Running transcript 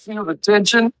Feel the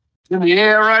tension in the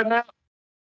air right now?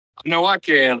 I know I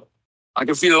can. I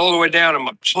can feel it all the way down in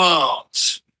my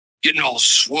plums, getting all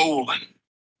swollen,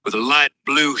 with a light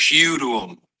blue hue to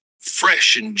them,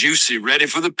 fresh and juicy, ready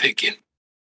for the picking.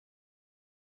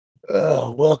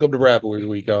 Welcome to Rivalry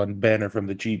Week on Banner from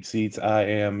the Cheap Seats. I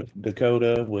am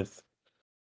Dakota with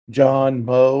John,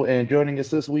 Mo, and joining us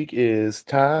this week is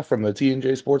Ty from the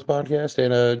T&J Sports Podcast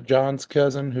and John's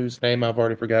cousin, whose name I've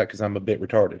already forgot because I'm a bit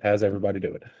retarded. How's everybody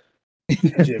doing?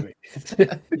 Jimmy.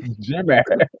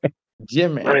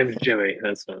 Jimmy. My name is Jimmy.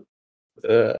 That's fine.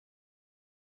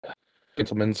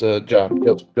 Gentlemen's John,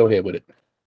 go ahead with it.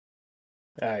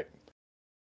 All right.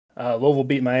 Louisville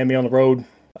beat Miami on the road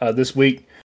this week.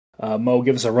 Mo,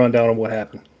 give us a rundown on what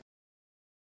happened.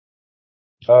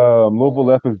 Louisville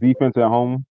left his defense at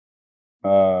home.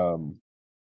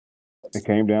 It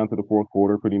came down to the fourth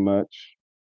quarter pretty much.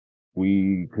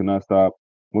 We could not stop,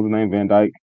 what's his name, Van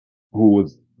Dyke, who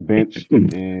was benched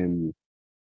and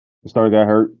the starter got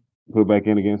hurt, put back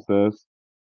in against us,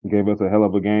 gave us a hell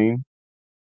of a game.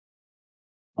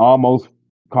 Almost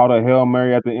caught a Hail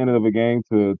Mary at the end of the game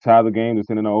to tie the game to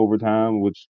send it to overtime,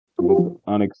 which was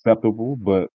unacceptable,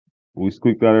 but we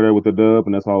squeaked out of there with the dub,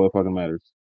 and that's all that fucking matters.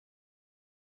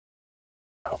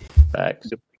 Facts.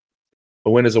 A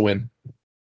win is a win.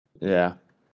 Yeah.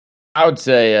 I would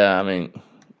say,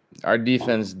 our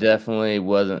defense definitely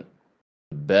wasn't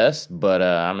the best, but,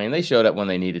 they showed up when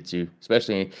they needed to,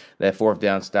 especially that fourth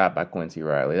down stop by Quincy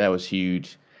Riley. That was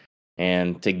huge.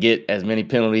 And to get as many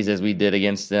penalties as we did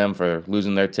against them for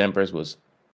losing their tempers was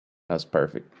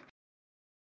perfect.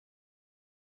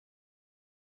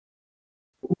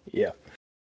 Yeah.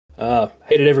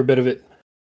 Hated every bit of it.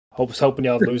 Was hoping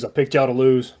y'all would lose. I picked y'all to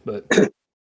lose, but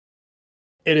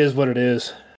it is what it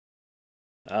is.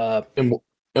 And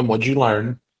what'd you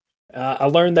learn? I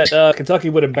learned that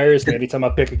Kentucky would embarrass me anytime I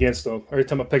pick against them, or every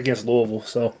time I pick against Louisville.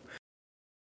 So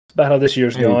it's about how this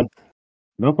year's gone.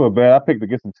 Don't feel bad. I picked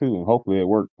against them too, and hopefully it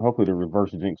worked. Hopefully the reverse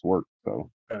jinx worked.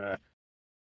 So,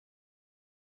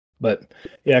 but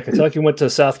yeah, Kentucky went to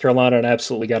South Carolina and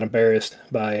absolutely got embarrassed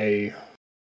by a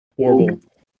horrible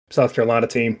South Carolina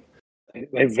team.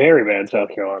 A very bad South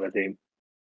Carolina team.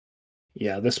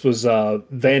 Yeah, this was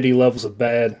Vandy levels of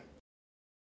bad.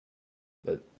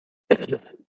 But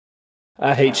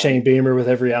I hate Shane Beamer with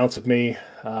every ounce of me.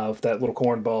 If that little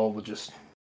cornball would just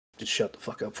shut the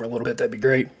fuck up for a little bit, that'd be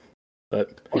great.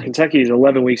 But Kentucky is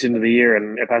 11 weeks into the year,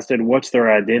 and if I said, what's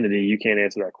their identity, you can't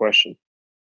answer that question.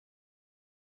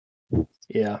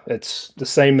 Yeah, it's the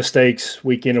same mistakes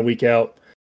week in and week out.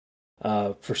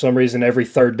 For some reason, every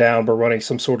third down, we're running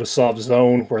some sort of soft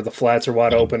zone where the flats are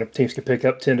wide open. If teams can pick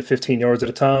up 10 to 15 yards at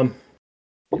a time,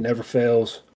 it never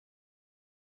fails.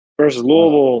 Versus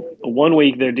Louisville, 1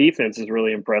 week their defense is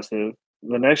really impressive.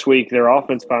 The next week, their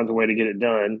offense finds a way to get it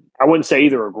done. I wouldn't say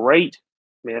either are great.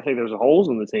 I think there's holes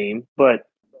in the team, but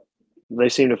they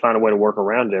seem to find a way to work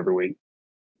around it every week.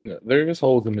 Yeah, there is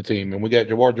holes in the team, and we got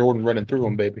Jawar Jordan running through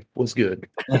them, baby. What's good?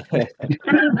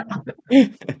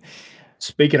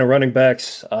 Speaking of running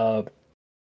backs,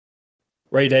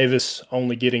 Ray Davis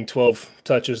only getting 12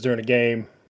 touches during a game,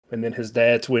 and then his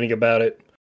dad tweeting about it,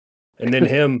 and then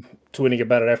him tweeting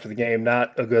about it after the game.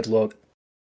 Not a good look.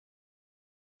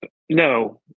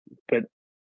 No, but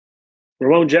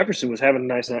Ramon Jefferson was having a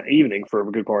nice evening for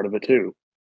a good part of it, too.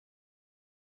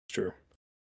 True.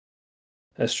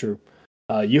 That's true.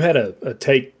 You had a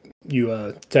take you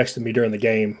texted me during the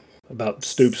game about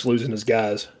Stoops losing his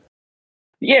guys.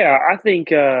 Yeah, I think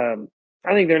they're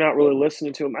not really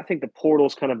listening to him. I think the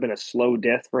portal's kind of been a slow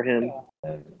death for him.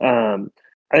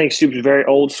 I think Stoops is very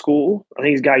old school. I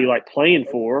think he's a guy you like playing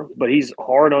for, but he's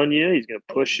hard on you. He's going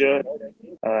to push you.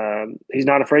 He's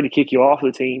not afraid to kick you off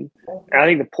the team. And I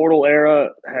think the portal era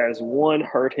has, one,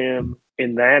 hurt him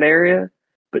in that area,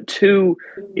 but two,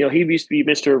 he used to be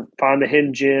Mr. Find the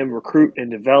Hidden Gem, recruit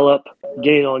and develop,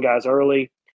 getting on guys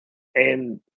early.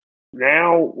 And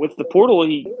now with the portal,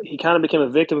 he kind of became a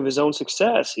victim of his own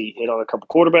success. He hit on a couple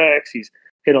quarterbacks. He's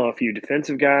hit on a few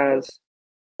defensive guys.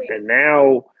 And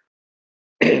now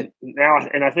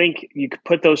I think you could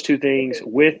put those two things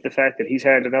with the fact that he's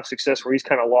had enough success where he's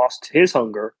kind of lost his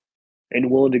hunger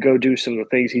and willing to go do some of the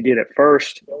things he did at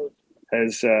first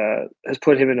has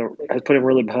put him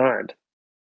really behind.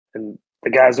 And the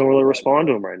guys don't really respond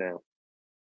to him right now.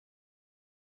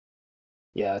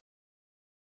 Yeah.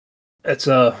 That's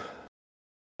a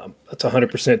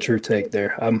 100% true take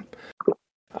there.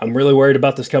 I'm really worried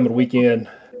about this coming weekend,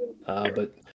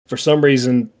 but for some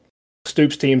reason,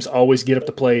 Stoops teams always get up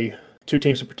to play. Two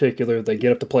teams in particular, they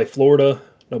get up to play Florida,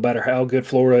 no matter how good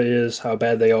Florida is, how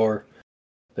bad they are.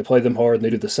 They play them hard, and they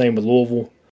do the same with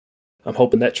Louisville. I'm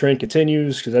hoping that trend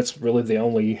continues because that's really the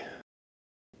only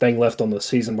thing left on the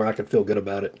season where I can feel good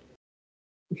about it.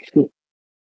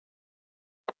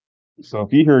 So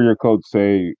if you hear your coach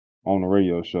say on the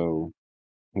radio show,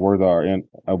 "Where's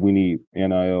we need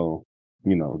NIL,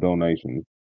 donations."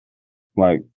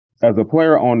 Like, as a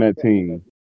player on that team,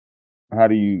 how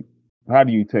do you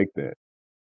take that?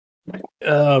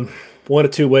 One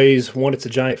of two ways. One, it's a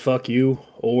giant fuck you,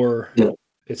 or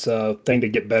it's a thing to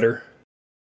get better.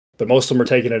 But most of them are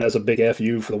taking it as a big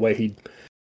FU for the way he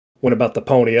went about the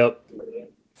pony up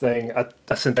thing. I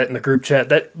sent that in the group chat.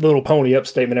 That little pony up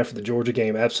statement after the Georgia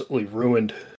game absolutely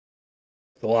ruined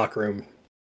the locker room.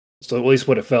 So at least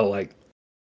what it felt like.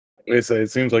 It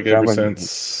seems like ever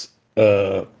since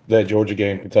that Georgia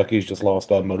game, Kentucky's just lost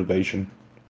all motivation.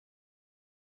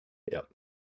 Yep.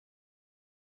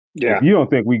 Yeah. If you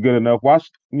don't think we good enough, watch,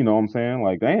 you know what I'm saying?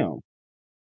 Like, damn.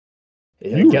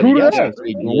 Yeah, You recruited got us.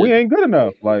 We ain't good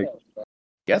enough. Like,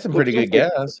 got some pretty good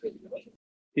guys.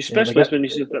 Especially when you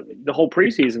see the whole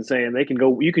preseason saying you can go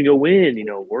win,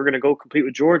 we're going to go compete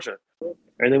with Georgia.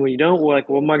 And then when you don't, we're like,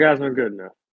 well, my guys aren't good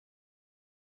enough.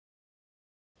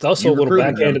 It's also a little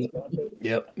backhand.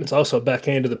 It's also a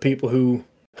backhand to the people who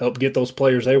helped get those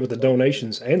players there with the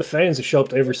donations and the fans that show up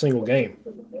to every single game.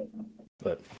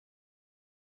 But,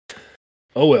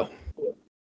 oh well.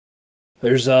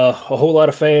 There's a whole lot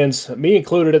of fans, me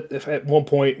included, at one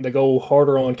point, they go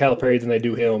harder on Calipari than they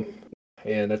do him.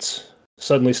 And that's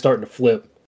suddenly starting to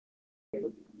flip.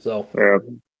 So,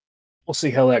 we'll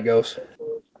see how that goes.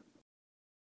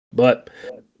 But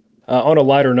on a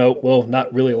lighter note, well,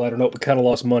 not really a lighter note, but kind of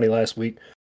lost money last week.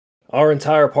 Our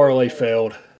entire parlay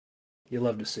failed. You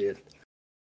love to see it.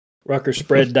 Rutgers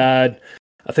spread died.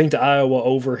 I think the Iowa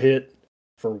over hit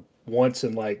for once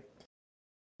in the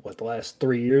last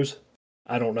 3 years?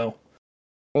 I don't know.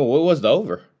 Well, what was the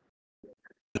over?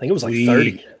 I think it was like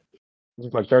 30. It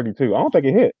was like 32. I don't think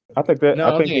it hit. I think that. No,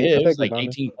 I don't think it hit. It was like it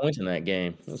 18 points in that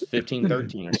game. It was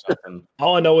 15-13 or something.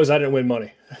 All I know is I didn't win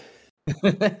money.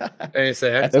 Hey,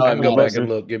 say I That's all can I go know. back and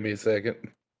look. Give me a second.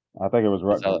 I think it was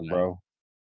That's all I Rutgers, know. bro.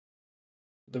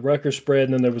 The Rutgers spread,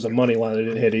 and then there was a money line that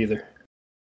didn't hit either.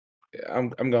 Yeah,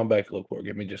 I'm going back to look for it.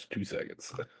 Give me just 2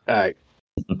 seconds. All right.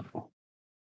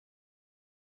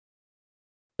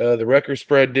 The Rutgers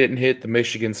spread didn't hit. The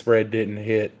Michigan spread didn't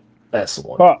hit. That's the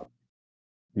one. Fuck.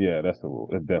 Yeah, that's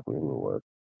definitely who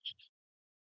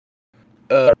it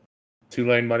was.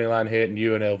 Tulane money line hit and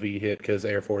UNLV hit because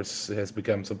Air Force has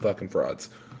become some fucking frauds.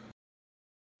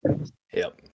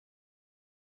 Yep.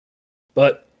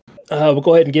 But we'll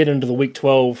go ahead and get into the Week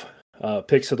 12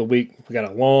 picks of the week. We got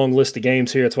a long list of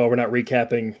games here. That's why we're not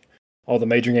recapping all the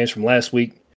major games from last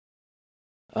week.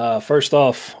 First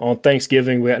off, on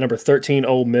Thanksgiving, we got number 13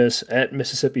 Ole Miss at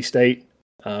Mississippi State.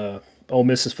 Ole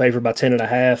Miss is favored by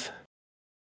 10.5.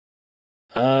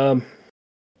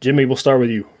 Jimmy, we'll start with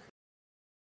you.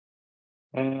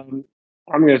 I'm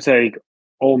going to take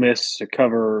Ole Miss to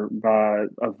cover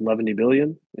of 11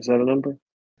 billion. Is that a number?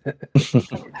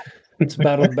 It's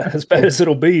about as bad as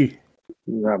it'll be.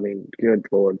 I mean, good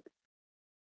Lord.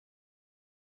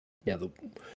 Yeah,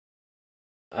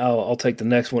 I'll take the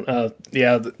next one.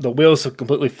 The wheels have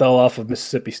completely fell off of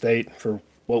Mississippi State for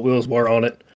what wheels were on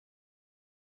it.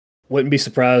 Wouldn't be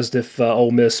surprised if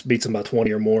Ole Miss beats them by 20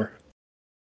 or more.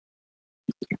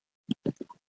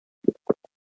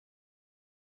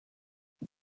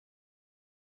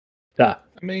 I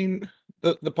mean,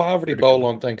 the Poverty Bowl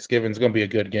on Thanksgiving is going to be a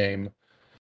good game.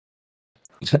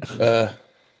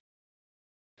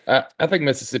 I think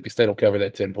Mississippi State will cover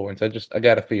that 10 points. I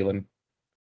got a feeling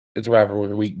it's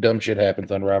rivalry week. Dumb shit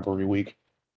happens on rivalry week.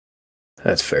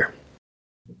 That's fair.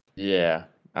 Yeah,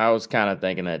 I was kind of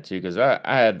thinking that too because I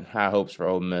had high hopes for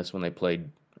Ole Miss when they played.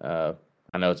 I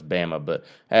know it's Bama, but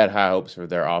I had high hopes for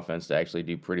their offense to actually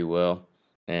do pretty well,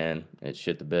 and it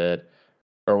shit the bed.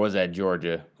 Or was that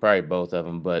Georgia? Probably both of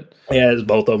them. But yeah, it's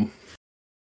both of them.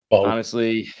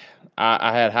 Honestly,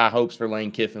 I had high hopes for Lane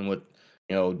Kiffin with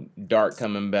Dart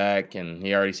coming back, and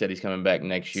he already said he's coming back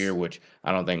next year, which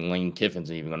I don't think Lane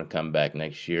Kiffin's even going to come back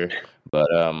next year.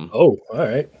 But all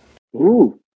right.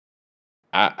 Ooh.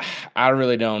 I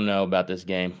really don't know about this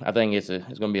game. I think it's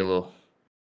going to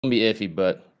be iffy,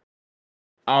 but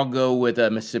I'll go with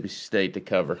Mississippi State to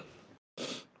cover.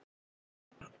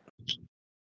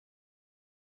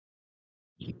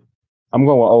 I'm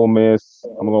going with Ole Miss.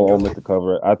 I'm going with Ole Miss to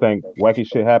cover it. I think wacky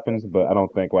shit happens, but I don't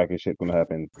think wacky shit's going to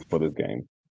happen for this game.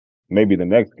 Maybe the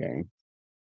next game.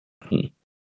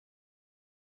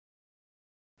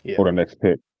 Yeah. Or the next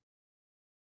pick.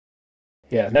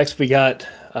 Yeah, next we got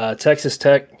Texas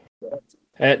Tech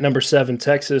at number 7,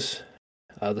 Texas.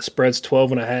 The spread's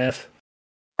 12.5.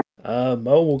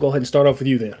 Mo, we'll go ahead and start off with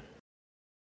you then.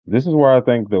 This is where I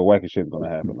think the wacky shit's going to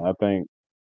happen. I think,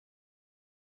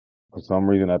 for some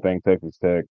reason, I think Texas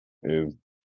Tech is.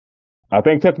 I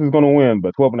think Texas is going to win,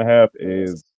 but 12.5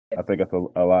 is. I think that's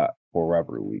a lot for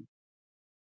rivalry week.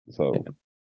 So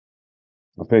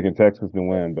I'm picking Texas to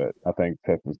win, but I think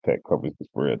Texas Tech covers the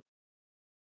spread.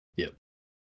 Yep.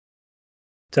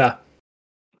 Ty.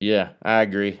 Yeah, I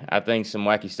agree. I think some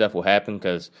wacky stuff will happen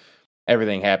because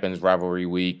everything happens rivalry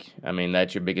week. I mean,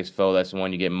 that's your biggest foe. That's the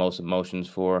one you get most emotions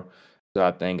for. So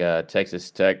I think Texas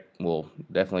Tech will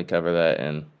definitely cover that.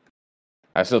 And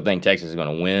I still think Texas is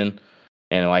going to win.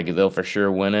 And, they'll for sure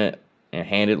win it and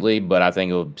handedly, but I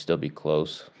think it will still be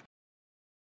close.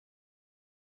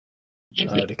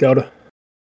 Dakota.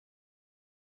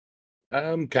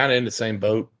 I'm kind of in the same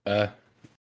boat.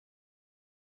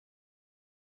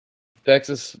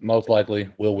 Texas most likely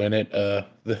will win it.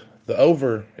 The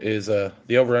over is the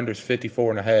over under is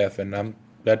 54.5, and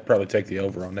I'd probably take the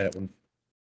over on that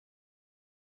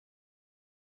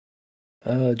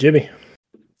one. Jimmy.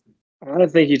 I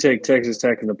think you take Texas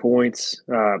Tech in the points.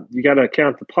 You got to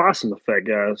count the possum effect,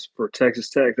 guys, for Texas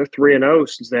Tech. They're 3-0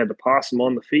 since they had the possum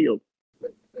on the field. I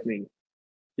mean,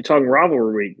 you're talking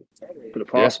rivalry week. Put a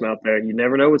possum out there, you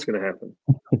never know what's going to happen.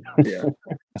 Yeah,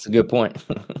 that's a good point.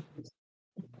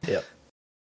 Yep.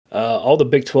 All the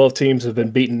Big 12 teams have been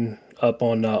beaten up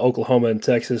on Oklahoma and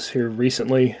Texas here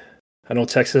recently. I know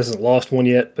Texas hasn't lost one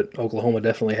yet, but Oklahoma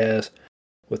definitely has.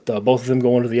 With both of them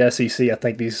going to the SEC, I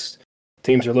think these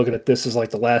teams are looking at this as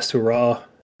like the last hurrah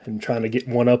and trying to get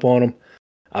one up on them.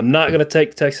 I'm not going to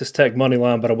take Texas Tech money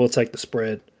line, but I will take the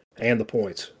spread and the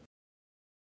points.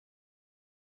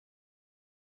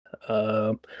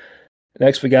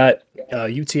 Next, we got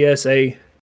UTSA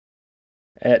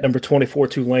at number 24,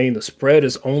 Tulane. The spread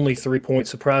is only 3 points,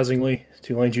 surprisingly.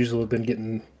 Tulane's usually been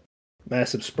getting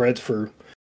massive spreads for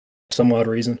some odd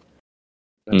reason.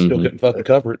 I still couldn't fucking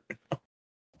cover it.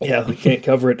 Yeah, they can't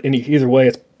cover it either way.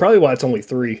 It's probably why it's only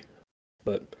 3.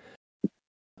 But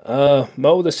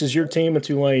Mo, this is your team and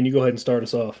Tulane. You go ahead and start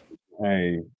us off.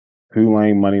 Hey,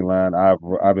 Tulane money line.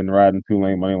 I've been riding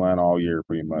Tulane money line all year,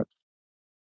 pretty much.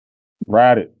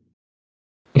 Ride it.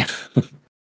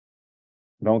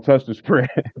 Don't touch the spread.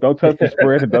 Don't touch the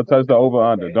spread and don't touch the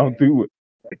over-under. Don't do it.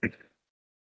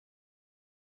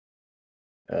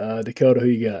 Dakota, who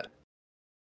you got?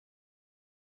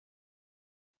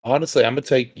 Honestly, I'm going to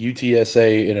take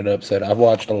UTSA in an upset. I've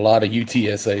watched a lot of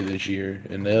UTSA this year,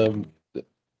 and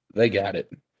they got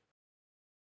it.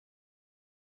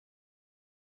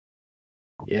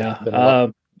 Yeah.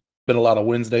 Been a lot of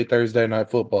Wednesday, Thursday night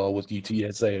football with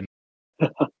UTSA. And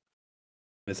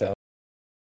this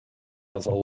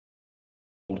household.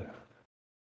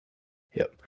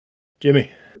 Yep.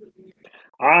 Jimmy.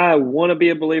 I want to be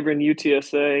a believer in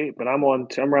UTSA, but I'm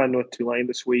riding with Tulane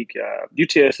this week.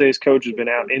 UTSA's coach has been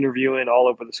out interviewing all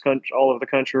over the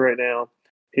country right now.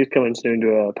 He's coming soon to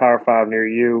a Power 5 near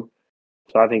you.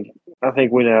 So I think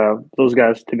when those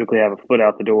guys typically have a foot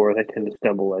out the door, they tend to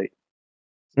stumble late.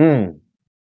 All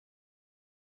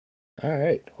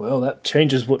right. Well, that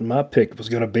changes what my pick was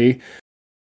going to be.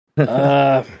 You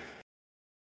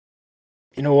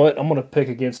know what? I'm going to pick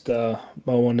against Mo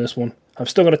on this one. I'm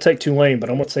still going to take Tulane, but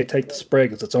I'm going to say take the spread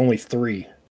because it's only 3.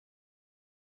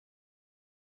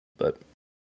 But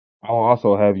I'll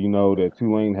also have you know that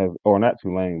Tulane has, or not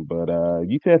Tulane, but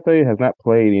UTSA has not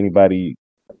played anybody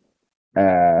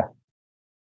good,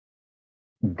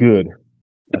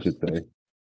 I should say.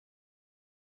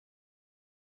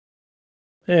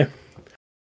 Yeah.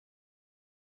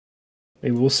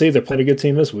 Maybe we'll see. They're playing a good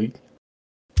team this week.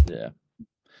 Yeah.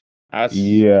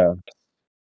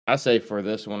 I say for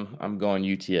this one, I'm going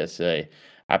UTSA.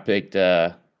 I picked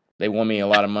they won me a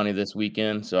lot of money this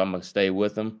weekend, so I'm gonna stay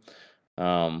with them.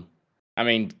 I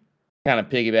mean, kind of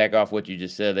piggyback off what you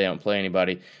just said, they don't play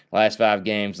anybody. Last 5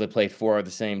 games, they played 4 of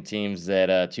the same teams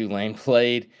that Tulane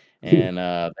played, and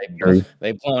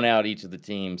they've blown out each of the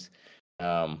teams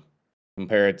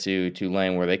compared to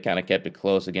Tulane, where they kind of kept it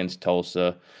close against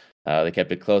Tulsa. They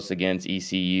kept it close against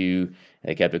ECU.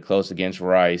 They kept it close against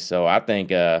Rice. So I think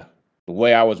the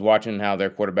way I was watching how their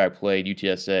quarterback played,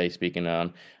 UTSA, speaking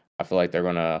on, I feel like they're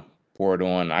going to pour it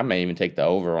on. I may even take the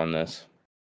over on this.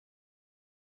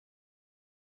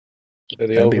 So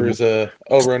the over is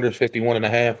over under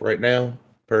 51.5 right now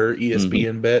per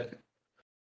ESPN bet.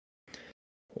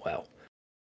 Wow.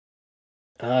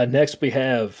 Next we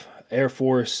have Air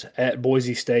Force at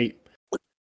Boise State.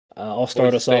 I'll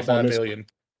start us off on this. Million.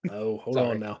 Oh, hold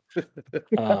on now.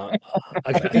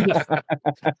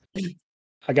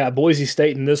 I got Boise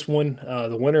State in this one.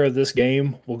 The winner of this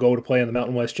game will go to play in the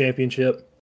Mountain West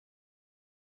Championship.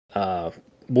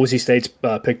 Boise State's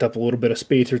picked up a little bit of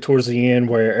speed here towards the end,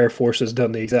 where Air Force has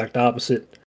done the exact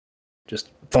opposite. Just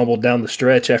fumbled down the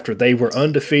stretch after they were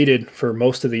undefeated for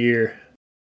most of the year.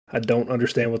 I don't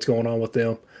understand what's going on with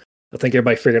them. I think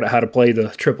everybody figured out how to play the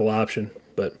triple option,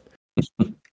 but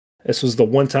this was the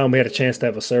one time we had a chance to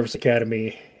have a service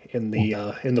academy in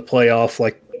the playoff,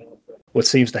 like what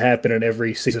seems to happen in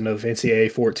every season of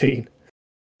NCAA 14.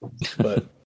 But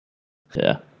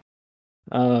Yeah.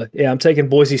 I'm taking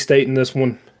Boise State in this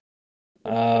one.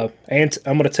 And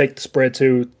I'm going to take the spread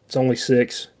too. It's only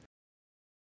 6.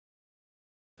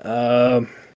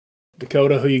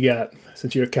 Dakota, who you got?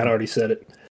 Since you kind of already said it.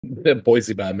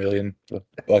 Boise by a million. The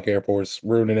Buck Air Force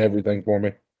ruining everything for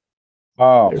me.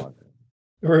 Oh, my God.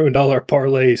 Ruined all our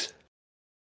parlays.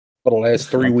 For the last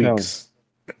 3 I'm telling weeks.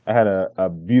 I had a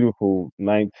beautiful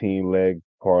 19-leg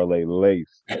parlay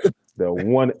lace. The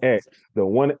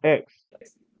 1X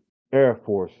Air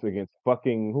Force against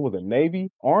fucking, who was it, Navy?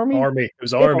 Army? Army. It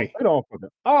was Army. They don't fucking,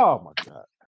 oh, my God.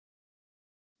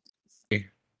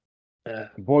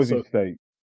 Boise State.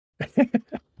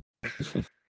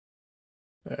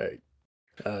 All right.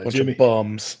 Bunch Jimmy. of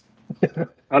bums.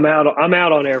 I'm out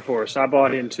on Air Force. I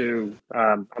bought into.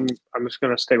 I'm just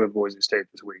going to stay with Boise State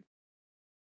this week.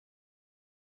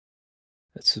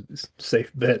 That's a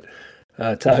safe bet.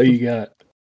 Ty, who you got?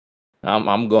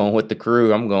 I'm going with the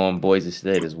crew. I'm going Boise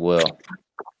State as well.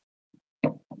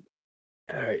 All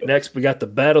right. Next, we got the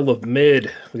Battle of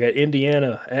Mid. We got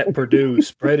Indiana at Purdue.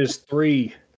 Spread is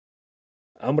 3.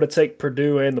 I'm going to take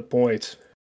Purdue and the points.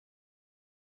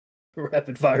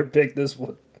 Rapid fire pick this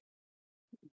one.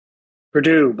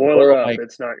 Purdue, boiler up.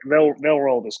 It's not. They'll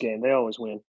roll this game. They always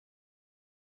win.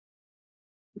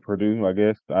 Purdue, I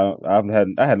guess. I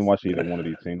hadn't watched either one of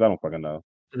these teams. I don't fucking know.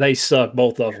 They suck,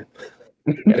 both of them.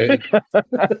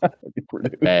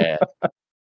 Bad.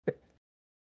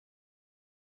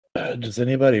 Does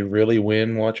anybody really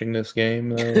win watching this game,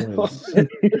 though? They're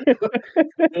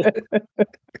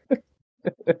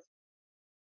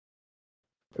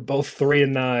both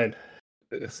 3-9.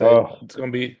 It's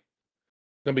gonna be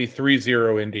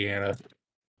 3-0 Indiana.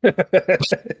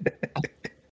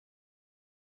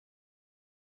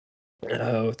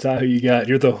 Oh, Ty, who you got?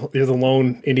 You're the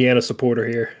lone Indiana supporter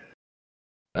here.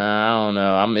 I don't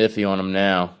know. I'm iffy on them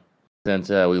now since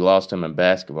we lost them in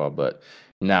basketball. But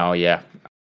no, yeah,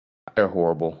 they're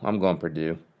horrible. I'm going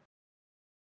Purdue.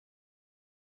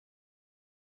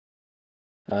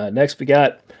 Next, we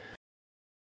got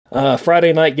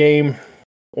Friday night game.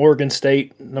 Oregon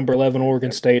State, number 11 Oregon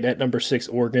State at number 6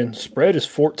 Oregon. Spread is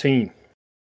 14.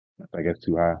 I guess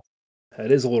too high.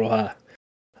 That is a little high.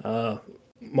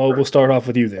 Mo, we'll start off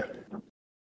with you then.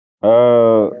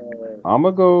 I'm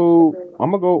gonna go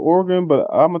Oregon, but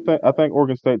I think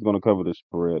Oregon State's gonna cover the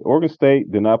spread. Oregon State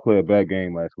did not play a bad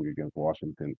game last week against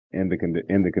Washington in the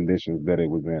conditions that it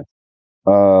was in.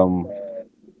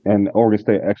 And Oregon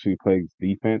State actually plays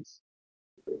defense.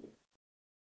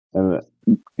 And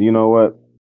you know what?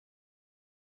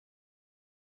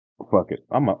 Fuck it.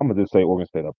 I'm gonna just say Oregon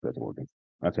State upsets Oregon.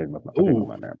 I changed my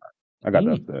mind. I got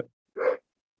the upset.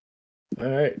 All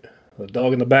right. The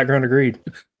dog in the background agreed.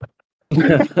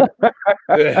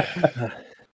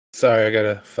 Sorry, I got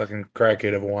a fucking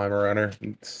crackhead of a Weimaraner.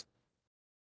 It's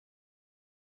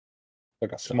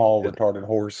like a small retarded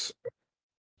horse.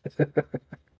 Who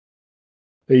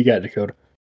you got, Dakota?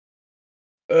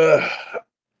 I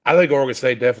think Oregon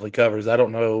State definitely covers. I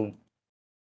don't know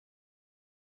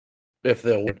if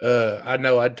they'll win. I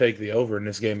know I'd take the over in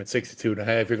this game at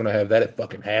 62.5. You're going to have that at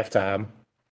fucking halftime.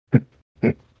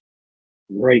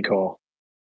 Great call.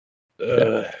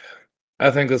 I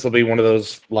think this will be one of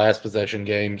those last possession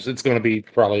games. It's going to be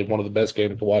probably one of the best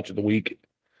games to watch of the week.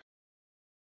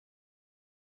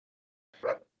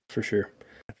 For sure.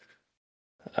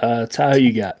 Ty, who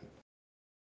you got?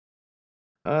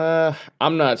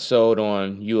 I'm not sold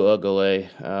on UCLA.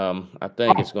 I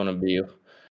think it's going to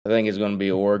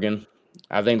be Oregon.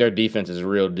 I think their defense is a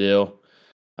real deal.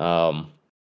 I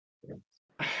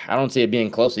don't see it being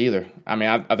close either. I mean,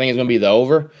 I think it's going to be the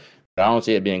over, but I don't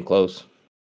see it being close.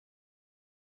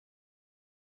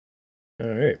 All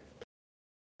right.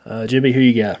 Jimmy, who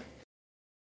you got?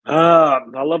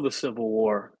 I love the Civil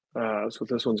War. That's what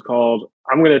this one's called.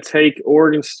 I'm going to take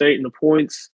Oregon State in the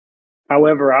points.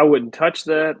 However, I wouldn't touch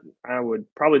that. I would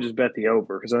probably just bet the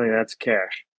over because I think that's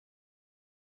cash.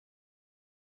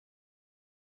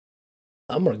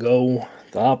 I'm going to go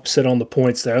the opposite on the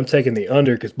points there. I'm taking the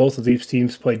under because both of these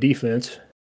teams play defense.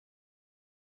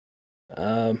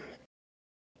 I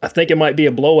think it might be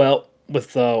a blowout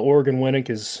with Oregon winning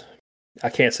because I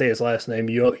can't say his last name.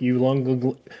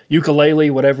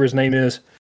 Ukulele, whatever his name is.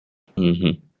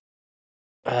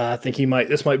 Mm-hmm. I think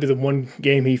this might be the one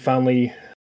game he finally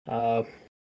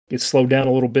gets slowed down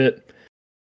a little bit.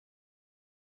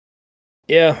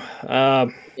 Yeah.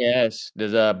 Yes.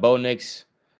 Does Bo Nix,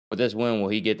 with this win, will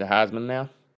he get the Heisman now?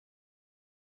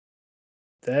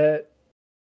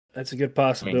 That's a good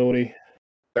possibility.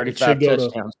 35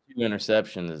 touchdowns, 2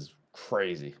 interceptions is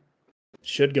crazy.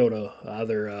 Should go to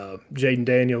either Jaden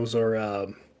Daniels or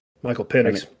Michael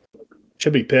Penix.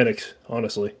 Should be Penix,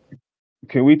 honestly.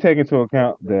 Can we take into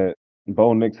account that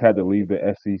Bo Nix had to leave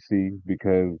the SEC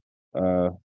because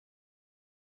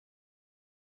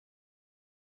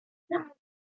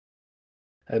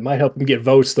it might help him get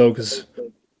votes though, because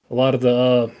a lot of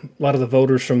the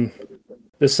voters from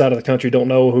this side of the country don't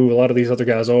know who a lot of these other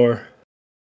guys are.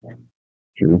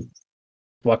 True.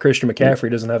 Why Christian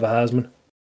McCaffrey doesn't have a Heisman?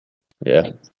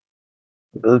 Yeah.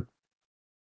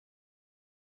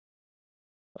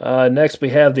 Next, we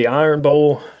have the Iron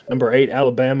Bowl, number 8,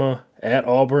 Alabama at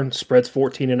Auburn. Spread's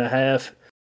 14.5.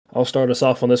 I'll start us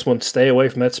off on this one. Stay away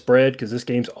from that spread because this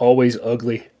game's always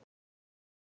ugly,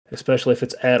 especially if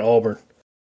it's at Auburn.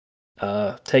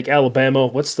 Take Alabama.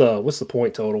 What's the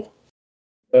point total?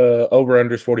 Over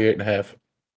under is 48.5.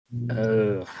 I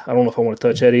don't know if I want to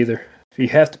touch that either. If you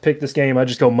have to pick this game, I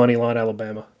just go money line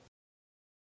Alabama.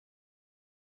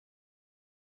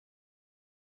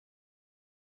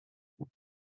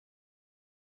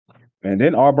 And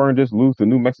then Auburn just lose to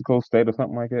New Mexico State or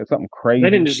something like that. Something crazy. They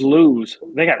didn't just lose;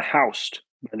 they got housed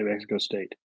by New Mexico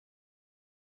State,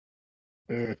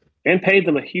 and paid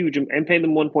them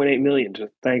 $1.8 million to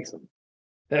thank them.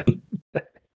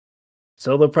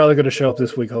 So they're probably going to show up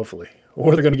this week, hopefully,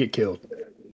 or they're going to get killed.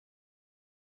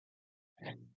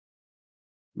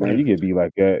 Man, you get beat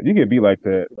like that. You get beat like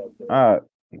that. I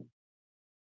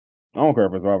don't care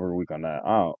if it's rivalry week or not.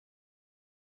 I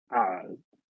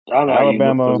don't know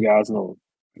Alabama. how you look those guys know.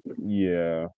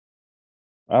 Yeah.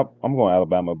 I'm going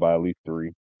Alabama by at least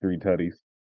three tutties.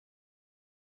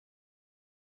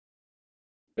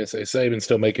 I say Saban's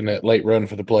still making that late run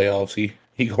for the playoffs. He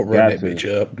gonna run that bitch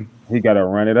up. He got to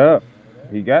run it up.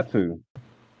 He got to.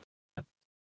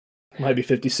 Might be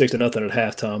 56-0 at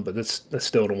halftime, but that's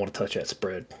still don't want to touch that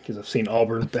spread because I've seen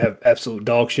Auburn have absolute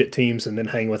dog shit teams and then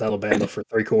hang with Alabama for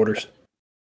 3 quarters.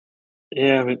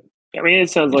 Yeah, but I mean, it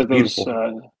sounds like those.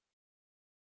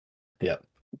 Yeah.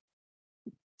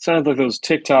 Sounds like those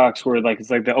TikToks where it's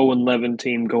like the 0-11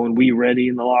 team going, "We ready"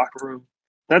 in the locker room.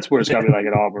 That's where it's got to be like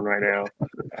at Auburn right now.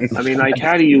 I mean, like,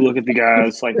 how do you look at the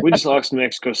guys? Like, we just lost to New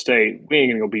Mexico State. We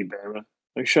ain't gonna go beat Bama.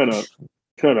 Like, shut up.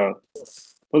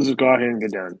 Let's just go out here and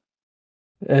get done.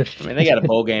 I mean, they got a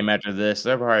bowl game after this.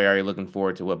 They're probably already looking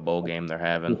forward to what bowl game they're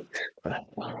having.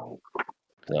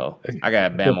 So I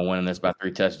got Bama winning this by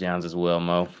 3 touchdowns as well,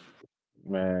 Mo.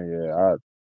 Man, yeah,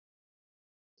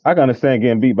 I can understand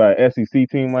getting beat by an SEC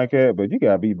team like that, but you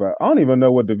got beat by. I don't even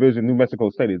know what division New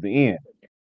Mexico State is in.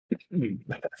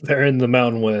 They're in the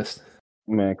Mountain West.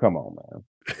 Man, come on,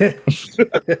 man.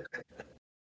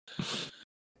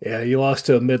 Yeah, you lost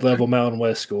to a mid-level Mountain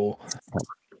West school.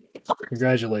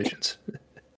 Congratulations.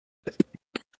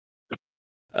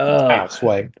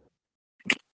 Sway.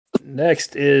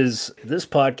 Next is this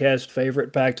podcast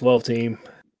favorite Pac-12 team,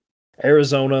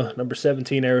 Arizona, number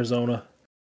 17, Arizona,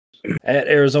 at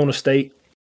Arizona State.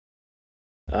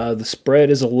 The spread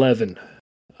is 11.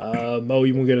 Mo,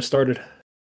 you want to get us started?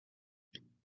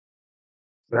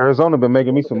 Arizona been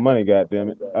making me some money,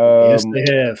 goddammit. Yes, they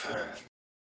have.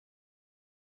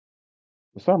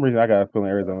 For some reason, I got a feeling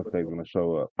Arizona State's going to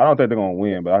show up. I don't think they're going to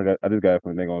win, but I just got a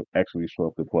feeling they're going to actually show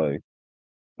up to play.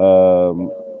 I'm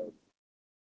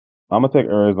going to take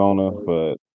Arizona,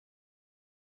 but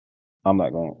I'm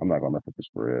not going to mess with the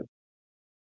spread.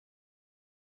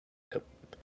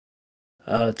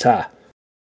 Ty.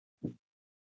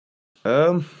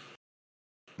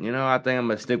 I think I'm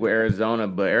gonna stick with Arizona,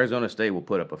 but Arizona State will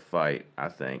put up a fight. I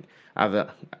think.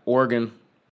 Oregon.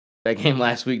 That game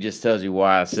last week just tells you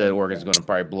why I said Oregon's going to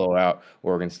probably blow out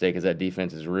Oregon State because that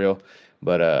defense is real.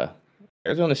 But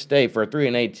Arizona State, for a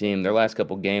 3-8 team, their last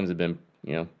couple games have been,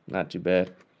 not too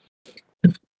bad.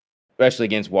 Especially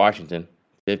against Washington,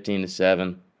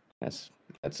 15-7. That's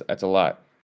a lot.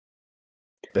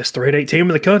 Best 3-8 team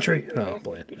in the country. Oh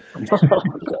boy.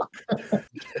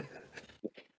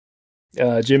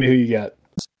 Jimmy, who you got?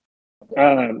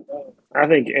 I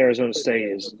think Arizona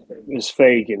State is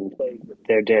fake and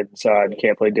they're dead inside. You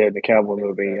can't play dead in a cowboy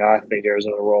movie. I think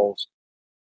Arizona rolls.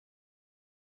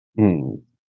 Yep,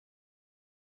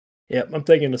 I'm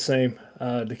thinking the same.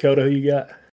 Dakota, who you got?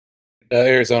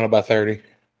 Arizona by 30.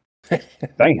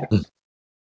 Damn.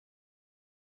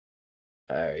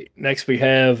 All right. Next we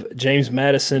have James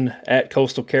Madison at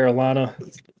Coastal Carolina.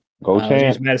 Go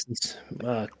Chance.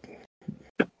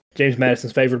 James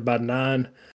Madison's favored by 9.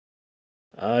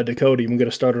 Dakota, you want to get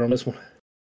us started on this one?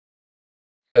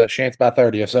 Chance by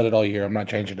 30. I've said it all year. I'm not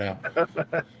changing now.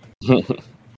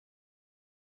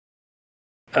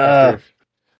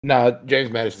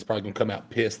 James Madison's probably going to come out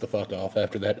pissed the fuck off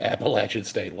after that Appalachian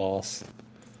State loss.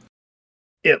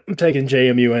 Yep, I'm taking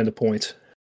JMU and the points.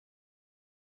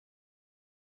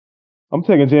 I'm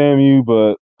taking JMU,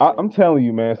 but I'm telling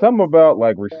you, man, something about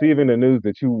like receiving the news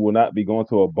that you will not be going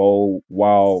to a bowl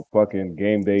while fucking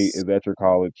game day is at your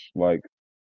college. Like,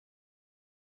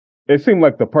 it seemed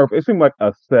like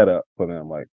a setup for them,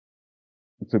 like,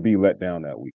 to be let down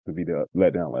that week, to be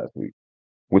let down last week,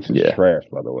 which is trash,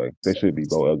 by the way. They should be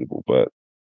bowl eligible, but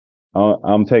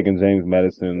I'm taking James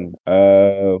Madison.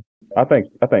 I think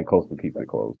Coastal keeps it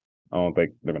close. I don't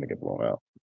think they're going to get blown out.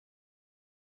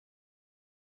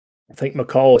 I think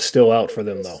McCall is still out for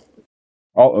them, though.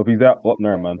 Oh, if he's out,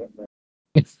 never mind.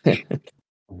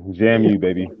 Jam you,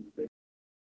 baby.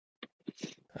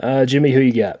 Jimmy, who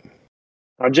you got?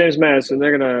 James Madison.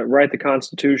 They're going to write the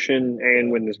Constitution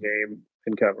and win this game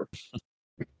and cover.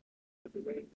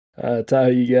 Ty,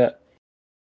 who you got?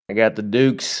 I got the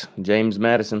Dukes, James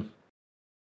Madison.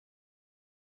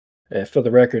 Yeah, for the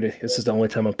record, this is the only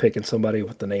time I'm picking somebody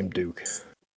with the name Duke.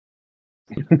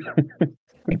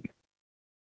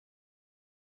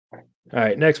 All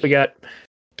right, next we got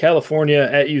California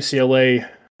at UCLA,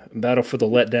 battle for the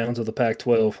letdowns of the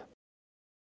Pac-12.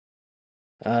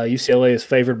 UCLA is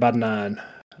favored by 9.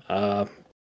 I'm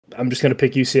just going to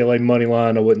pick UCLA money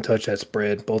line. I wouldn't touch that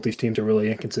spread. Both these teams are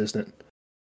really inconsistent.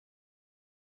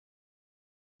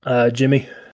 Jimmy?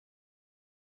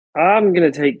 I'm going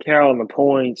to take Cal on the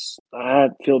points. I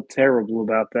feel terrible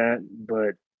about that,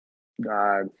 but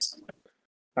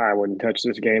I wouldn't touch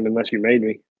this game unless you made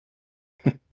me.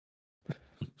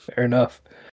 Fair enough.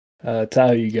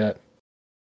 Ty, who you got?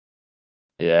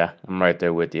 Yeah, I'm right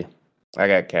there with you. I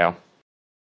got Cal.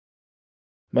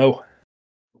 Mo?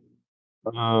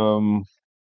 I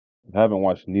haven't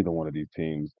watched neither one of these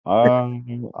teams.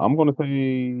 I'm going to say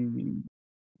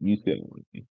UCLA.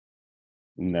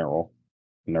 Narrow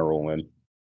win.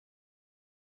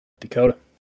 Dakota?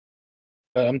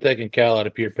 I'm taking Cal out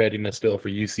of pure pettiness still for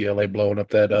UCLA blowing up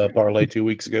that parlay 2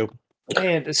 weeks ago.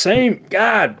 Man, the same.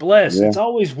 God bless. Yeah. It's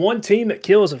always one team that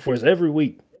kills it for us every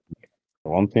week.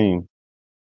 One team.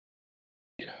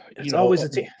 It's always a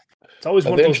team. It's always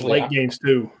one of those late games,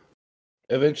 too.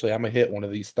 Eventually, I'm going to hit one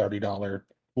of these $30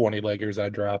 20-leggers I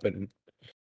drop, and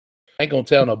I ain't going to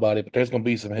tell nobody, but there's going to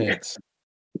be some hints.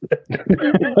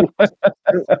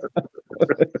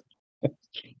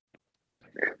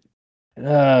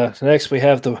 Next, we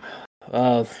have the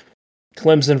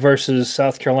Clemson versus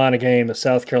South Carolina game. The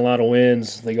South Carolina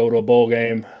wins. They go to a bowl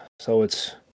game. So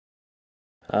it's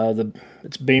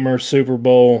Beamer Super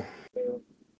Bowl.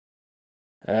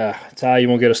 Ty, you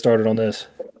won't get us started on this.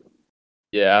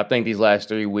 Yeah, I think these last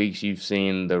 3 weeks you've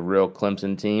seen the real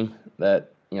Clemson team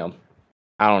that, I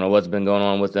don't know what's been going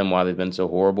on with them, why they've been so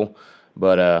horrible.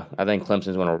 But I think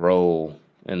Clemson's going to roll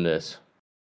in this.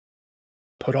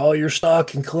 Put all your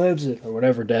stock in Clemson, or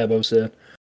whatever Dabo said.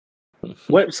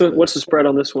 What's the spread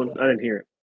on this one? I didn't hear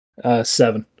it.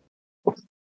 7.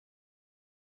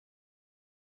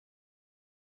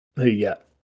 Who you got?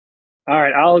 All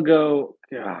right, I'll go.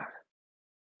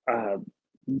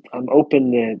 I'm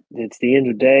open that it's the end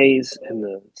of days and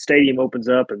the stadium opens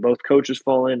up and both coaches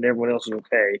fall in and everyone else is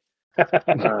okay.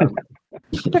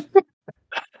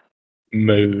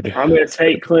 Mood. I'm going to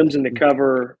take Clemson to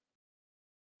cover,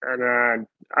 and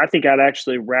I think I'd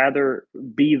actually rather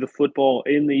be the football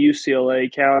in the UCLA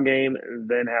Cal game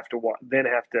than have to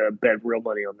bet real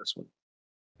money on this one.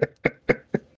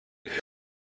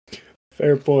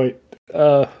 Fair point.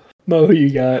 Mo, who you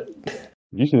got?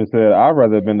 You should have said I'd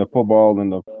rather have been the football in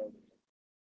the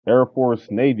Air Force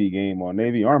Navy game or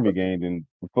Navy Army game than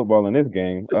the football in this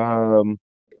game.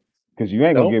 Because you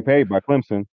ain't gonna get paid by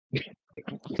Clemson.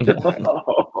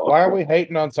 Why are we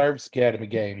hating on Service Academy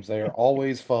games? They are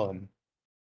always fun.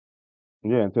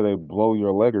 Yeah, until they blow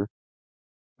your legger.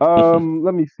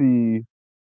 Let me see.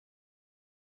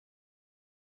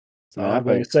 I'm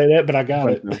going to say that, but I got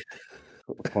Clemson.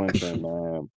 Clemson,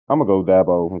 man. I'm gonna go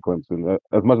Dabo and Clemson.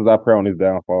 As much as I pray on his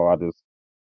downfall, I just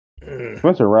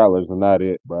Spencer Rattler's not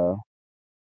it, bro.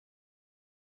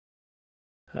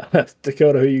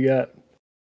 Dakota, who you got?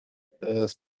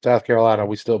 South Carolina.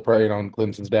 We still praying on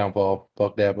Clemson's downfall.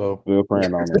 Fuck Dabo. Still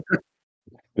praying on it.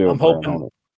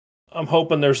 I'm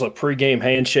hoping there's a pregame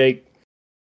handshake,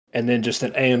 and then just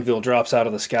an anvil drops out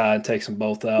of the sky and takes them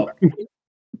both out.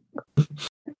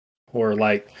 or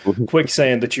like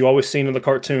quicksand that you always seen in the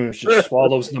cartoons, just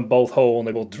swallows them both whole and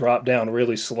they will drop down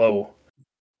really slow.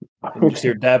 And you just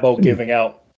hear Dabo giving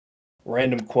out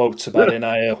random quotes about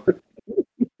NIL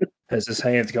as his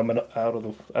hands coming out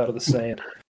of the sand.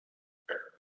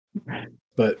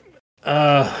 But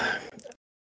I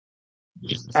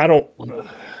don't.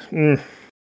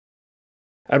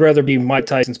 I'd rather be Mike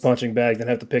Tyson's punching bag than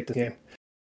have to pick the game.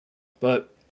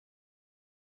 But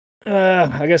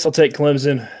I guess I'll take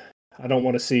Clemson. I don't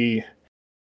want to see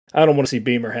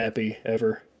Beamer happy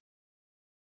ever.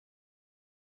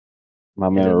 My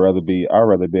man would rather be. I'd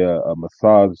rather be a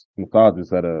massageist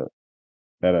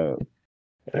at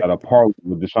a party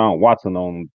with Deshaun Watson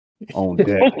on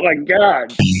deck. Oh my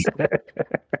God!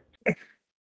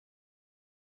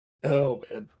 Oh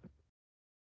man,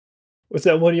 what's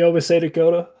that one you always say,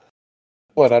 Dakota?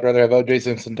 What? I'd rather have O.J.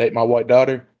 Simpson date my white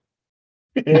daughter.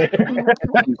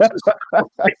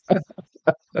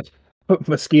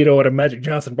 Mosquito at a Magic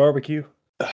Johnson barbecue.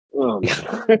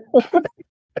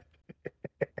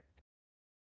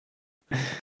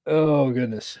 Oh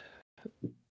goodness.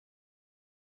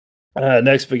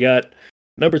 Next we got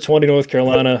number 20 North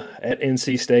Carolina at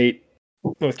NC State.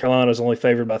 North Carolina is only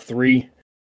favored by 3.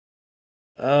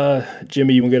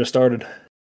 Jimmy, you want to get us started?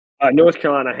 North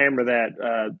Carolina, hammer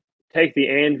that. Take the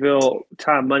Anvil,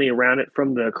 tie money around it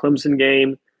from the Clemson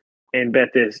game, and bet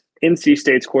this NC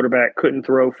State's quarterback couldn't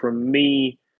throw from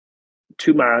me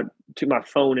to my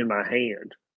phone in my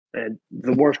hand, and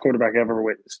the worst quarterback I've ever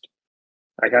witnessed.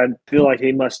 Like I feel like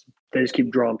they just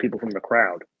keep drawing people from the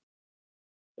crowd.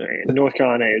 And North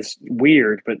Carolina is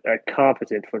weird, but a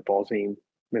competent football team.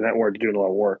 I mean, that word's doing a lot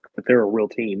of work, but they're a real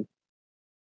team.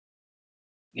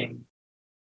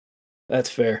 That's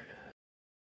fair.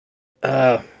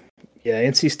 Yeah,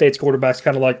 NC State's quarterback's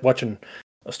kind of like watching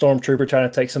a stormtrooper trying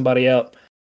to take somebody out.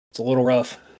 It's a little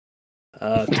rough.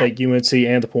 Take UNC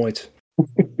and the points.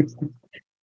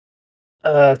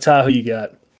 Ty, who you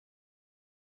got?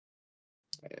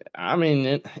 I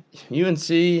mean,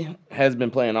 UNC has been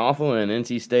playing awful, and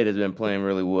NC State has been playing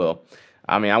really well.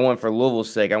 I mean, I want for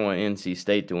Louisville's sake, I want NC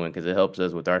State to win because it helps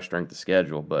us with our strength of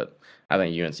schedule. But I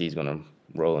think UNC is going to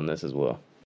roll in this as well.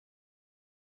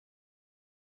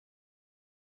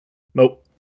 Nope.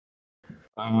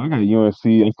 I got UNC.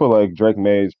 I feel like Drake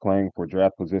May is playing for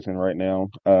draft position right now.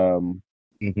 Going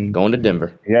to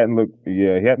Denver. He hadn't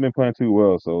been playing too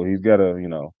well, so he's got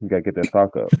to get that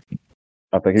stock up.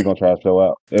 I think he's gonna try to show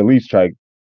out. At least try to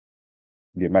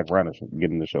get Mac Brown to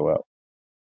get him to show out.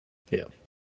 Yeah.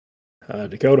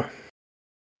 Dakota.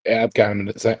 Yeah,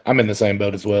 I'm in the same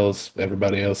boat as well as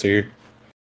everybody else here.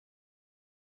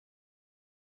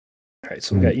 All right,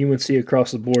 so we got UNC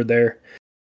across the board there.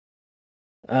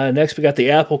 Next, we got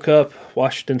the Apple Cup,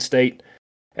 Washington State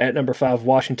at number 5,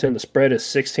 Washington. The spread is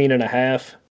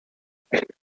 16.5.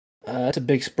 That's a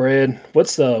big spread.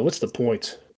 What's the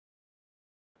points?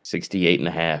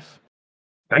 68.5.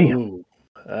 Damn.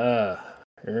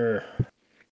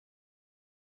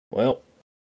 Well,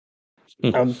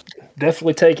 I'm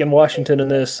definitely taking Washington in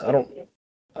this. I don't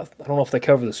know if they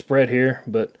cover the spread here,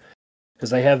 but because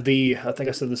they have I think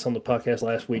I said this on the podcast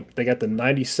last week, they got the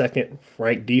 92nd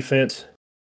ranked defense.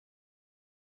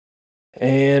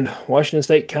 And Washington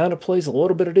State kind of plays a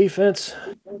little bit of defense.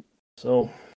 So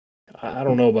I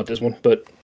don't know about this one, but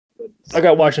I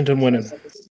got Washington winning.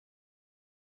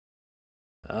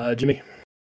 Jimmy?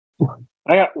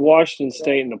 I got Washington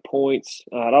State in the points.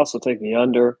 I'd also take the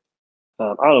under. I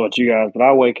don't know about you guys, but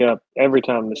I wake up every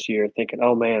time this year thinking,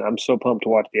 oh, man, I'm so pumped to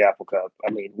watch the Apple Cup.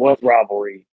 I mean, what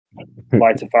rivalry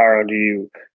lights a fire under you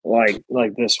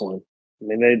like this one? I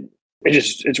mean,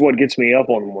 it's what gets me up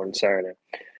on the morning Saturday.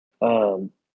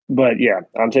 But, yeah,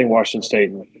 I'm taking Washington State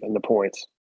in the points.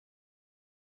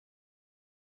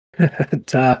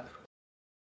 Ty?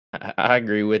 I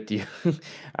agree with you.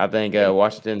 I think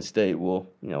Washington State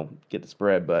will, get the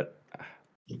spread, but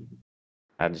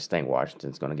I just think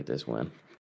Washington's going to get this win.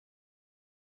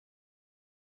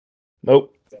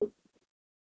 Nope.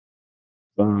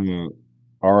 Our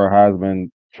Heisman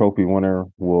Trophy winner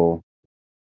will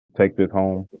take this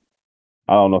home.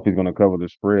 I don't know if he's going to cover the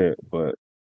spread, but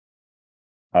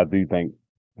I do think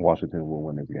Washington will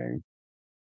win this game.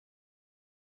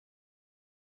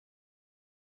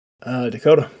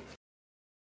 Dakota?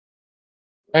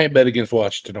 I ain't bet against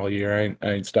Washington all year. I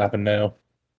ain't stopping now.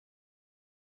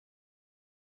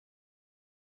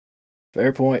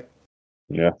 Fair point.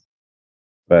 Yeah.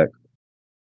 Back.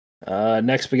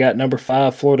 Next, we got number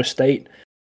 5, Florida State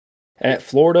at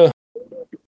Florida.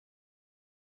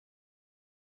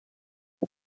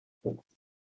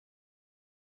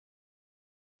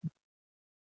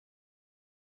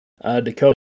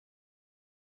 Dakota.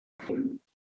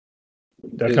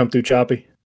 Did I come through choppy?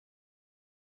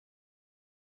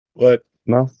 What?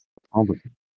 No, I don't think-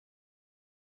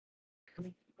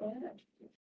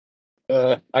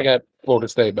 I got Florida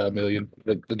State by 1 million.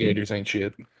 The Gators ain't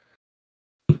shit.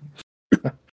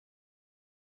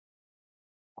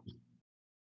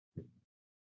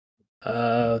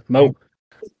 Mo.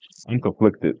 I'm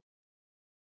conflicted.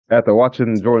 After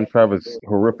watching Jordan Travis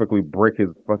horrifically break his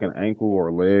fucking ankle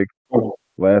or leg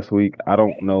last week, I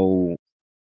don't know.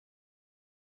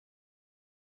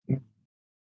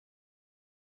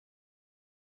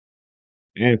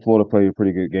 And Florida played a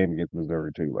pretty good game against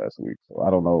Missouri too last week, so I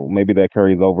don't know. Maybe that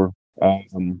carries over. I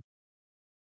can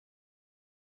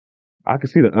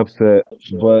see the upset,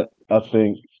 but I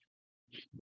think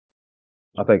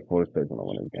Florida State's gonna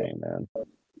win this game, man.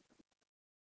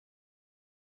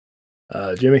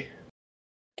 Jimmy.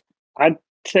 I'd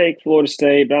take Florida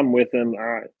State, but I'm with them.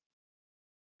 I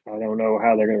don't know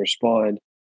how they're going to respond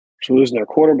to losing their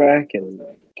quarterback and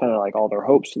kind of like all their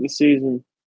hopes for the season.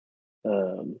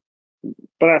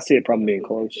 But I see it probably being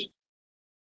close.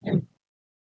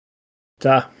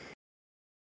 Ty.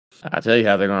 I'll tell you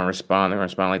how they're going to respond. They're going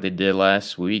to respond like they did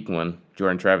last week when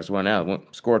Jordan Travis went out,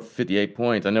 scored 58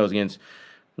 points. I know it was against,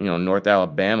 North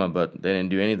Alabama, but they didn't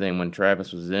do anything when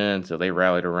Travis was in, so they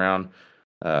rallied around.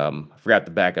 I forgot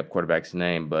the backup quarterback's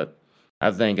name, but I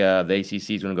think the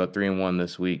ACC is going to go 3-1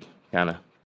 this week. Kind of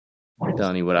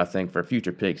telling you what I think for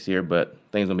future picks here, but I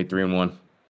think it's going to be 3-1.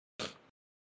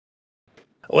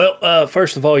 Well,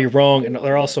 first of all, you're wrong, and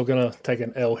they're also going to take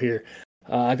an L here.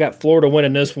 I got Florida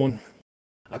winning this one.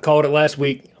 I called it last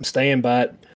week. I'm staying by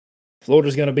it.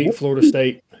 Florida's going to beat Florida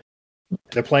State.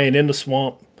 They're playing in the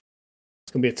swamp.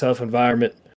 It's going to be a tough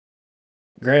environment.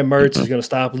 Graham Mertz is going to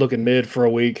stop looking mid for a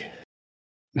week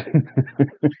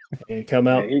and come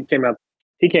out. Yeah,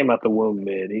 he came out the womb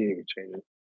mid. He didn't change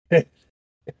it.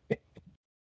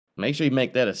 Make sure you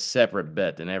make that a separate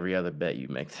bet than every other bet you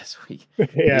make this week.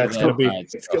 Yeah, it's going to be.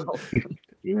 It's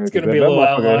going to be a little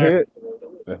outlier. Hit,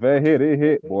 if that hit, it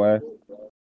hit, boy.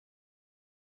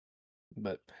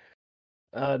 But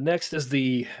next is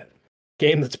the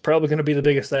game that's probably going to be the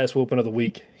biggest ass whooping of the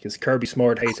week because Kirby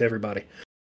Smart hates everybody.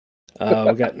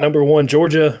 We got number 1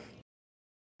 Georgia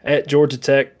at Georgia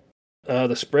Tech.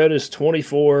 The spread is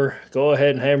 24. Go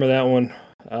ahead and hammer that one.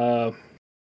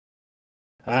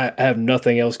 I have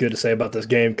nothing else good to say about this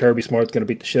game. Kirby Smart's going to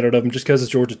beat the shit out of him just because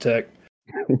it's Georgia Tech.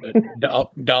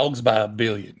 Dogs by 1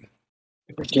 billion.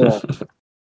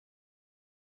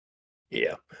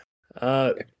 Yeah.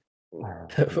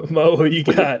 Mo, who you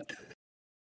got?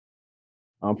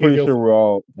 I'm pretty sure we're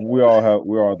all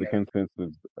the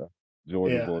consensus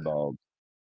Georgia Bulldogs.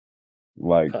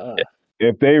 Like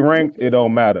if they ranked, it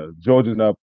don't matter. Georgia's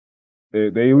up. They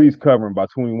at least covering by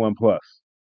 21 plus.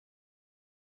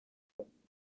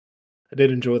 I did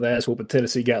enjoy the ass whooping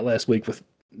Tennessee got last week with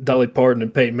Dolly Parton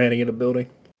and Peyton Manning in the building.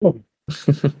 That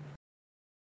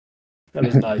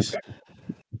was nice.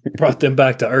 Brought them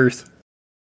back to earth.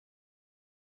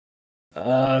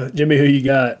 Jimmy, who you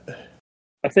got?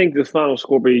 I think the final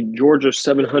score will be Georgia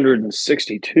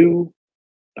 762.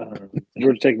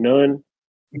 Georgia Tech none.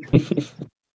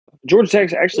 Georgia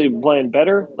Tech's actually playing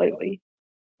better lately.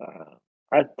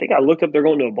 I think I looked up they're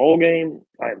going to a bowl game.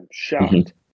 I'm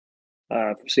shocked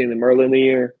from seeing them early in the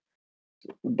year,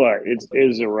 but it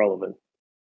is irrelevant.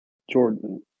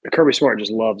 Kirby Smart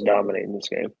just loves dominating this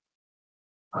game.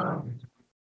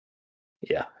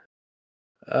 Yeah.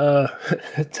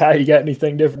 Ty, you got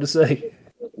anything different to say?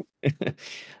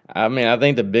 I mean, I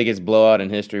think the biggest blowout in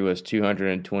history was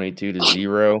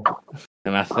 222-0,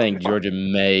 and I think Georgia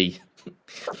may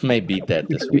beat that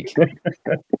this week.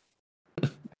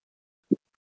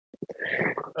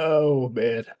 Oh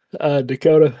man,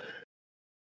 Dakota.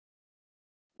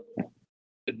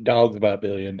 Dogs by 1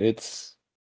 billion. It's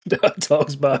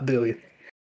Dogs by 1 billion.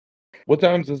 What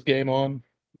time's this game on?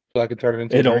 So I can turn it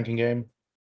into a drinking game.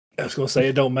 I was gonna say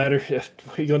it don't matter.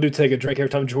 What are you gonna do? Take a drink every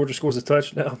time Georgia scores a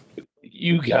touchdown?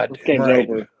 You got it right.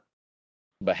 Over.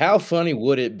 But how funny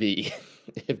would it be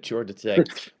if Georgia Tech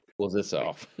pulls this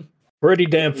off? Pretty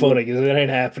damn funny because it ain't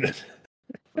happening.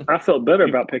 I felt better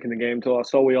about picking the game until I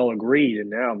saw we all agreed, and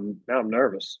now I'm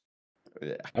nervous.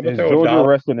 Yeah. Is Georgia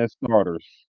resting its starters?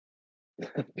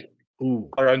 Ooh.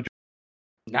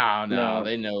 No,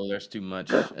 they know there's too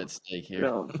much at stake here.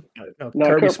 No,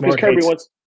 Kirby wants.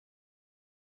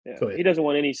 Yeah, he doesn't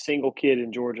want any single kid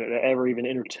in Georgia to ever even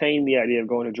entertain the idea of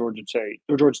going to Georgia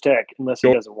Tech unless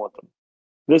he doesn't want them.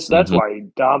 That's why he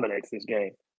dominates this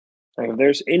game. Like if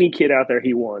there's any kid out there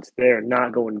he wants, they're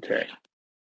not going to Tech.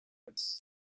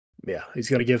 Yeah, he's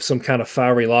going to give some kind of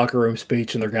fiery locker room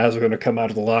speech, and their guys are going to come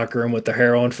out of the locker room with their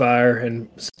hair on fire and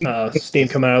steam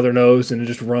coming out of their nose and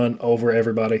just run over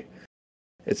everybody.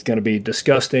 It's going to be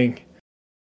disgusting.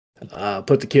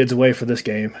 Put the kids away for this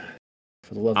game.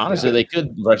 For the love of Honestly, God. they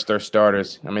could rest their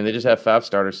starters. I mean, they just have 5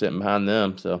 starters sitting behind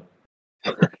them. So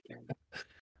That's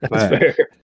fair.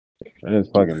 That is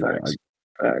fucking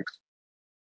Facts.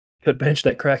 Could bench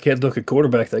that crackhead looking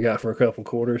quarterback they got for a couple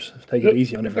quarters. Take it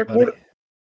easy on everybody.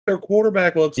 Their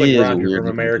quarterback looks He like is a Roger weird from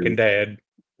American Dad.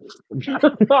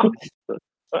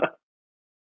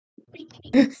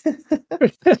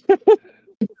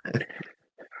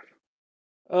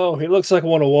 Oh, he looks like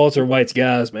one of Walter White's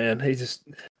guys, man. He just,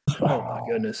 oh my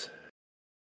goodness.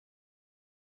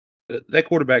 That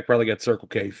quarterback probably got Circle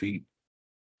K feet.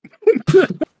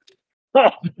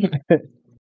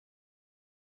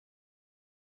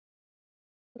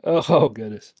 Oh,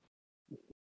 goodness.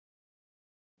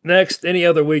 Next, any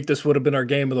other week, this would have been our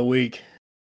game of the week.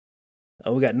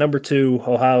 We got number 2,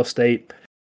 Ohio State.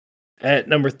 At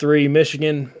number 3,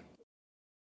 Michigan.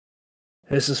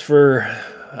 This is for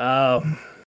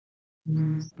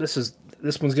this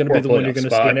one's going to be the one you're going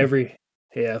to see in every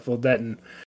and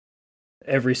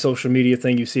every social media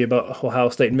thing you see about Ohio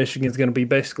State and Michigan is going to be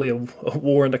basically a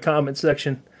war in the comment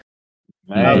section.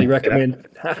 Man, Highly recommend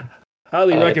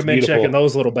beautiful. checking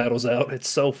those little battles out. It's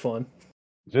so fun.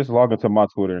 just log into my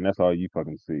Twitter and that's all you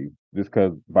fucking see. Just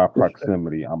because by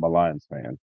proximity, I'm a Lions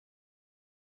fan.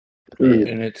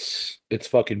 And it's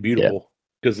fucking beautiful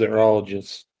because they're all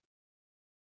just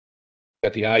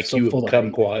got the IQ full of of a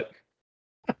kumquat.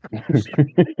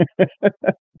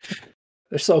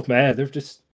 They're so mad. They're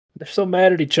so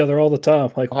mad at each other all the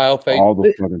time. Like Ohio all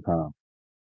the fucking time.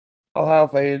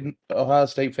 Ohio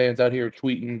State fans out here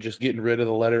tweeting, just getting rid of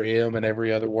the letter M and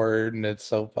every other word, and it's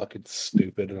so fucking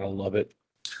stupid, and I love it.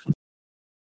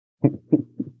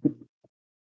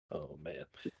 Oh man.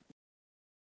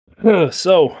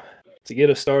 So to get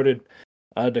us started,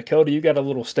 Dakota, you got a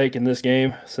little stake in this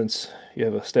game since you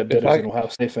have a stepdad who's an Ohio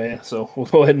State fan. So we'll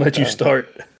go ahead and let you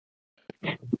start.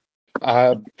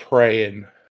 I'm praying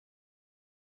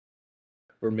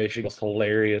for Michigan's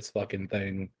hilarious fucking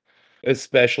thing,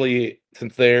 especially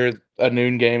since there's a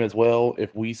noon game as well.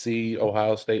 If we see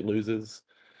Ohio State loses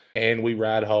and we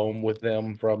ride home with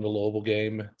them from the Louisville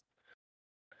game,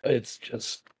 it's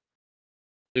just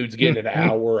dude's getting an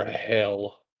hour of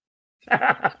hell.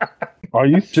 Are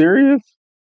you serious?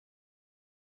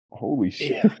 Holy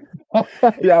shit.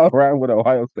 Y'all around with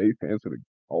Ohio State fans.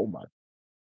 Oh my.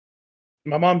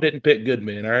 My mom didn't pick good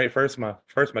men. All right, first my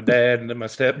dad and then my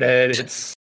stepdad.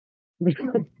 It's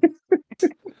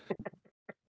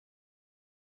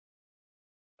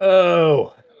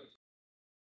Oh,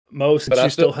 Mo, since But I you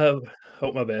still have.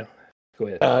 Oh, my bad. Go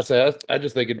ahead. I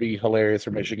just think it'd be hilarious for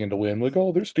Michigan to win. Like,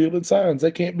 oh, they're stealing signs. They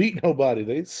can't beat nobody.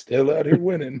 They still out here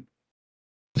winning.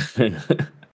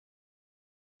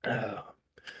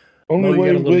 Only Mo, you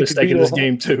way got a little we bit could stake beat in this Ohio-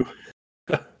 game too.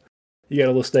 You got a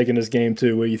little stake in this game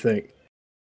too. What do you think?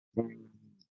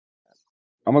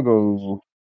 I'm gonna go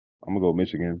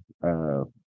Michigan.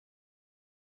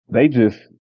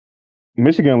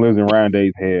 Michigan lives in Ryan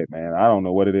Day's head, man. I don't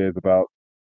know what it is about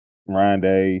Ryan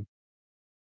Day.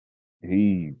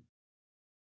 He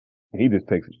just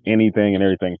takes anything and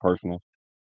everything personal.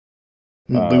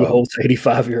 Lou Holt's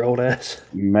 85-year-old ass.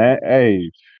 Man,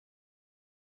 hey.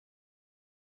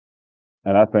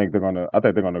 And I think they're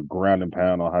gonna ground and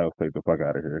pound Ohio State the fuck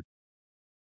out of here.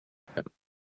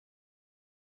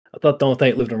 I thought the only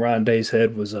thing that lived in Ryan Day's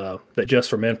head was that Just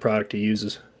for Men product he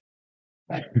uses.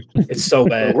 It's so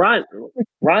bad.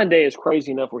 Ryan Day is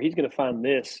crazy enough where he's going to find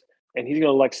this and he's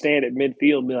going to like stand at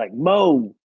midfield and be like,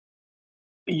 Mo,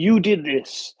 you did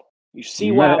this. You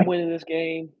see why I'm winning this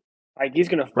game? Like he's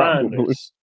going to find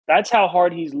this. That's how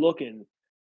hard he's looking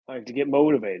like to get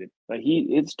motivated. Like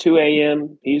it's 2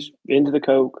 a.m. He's into the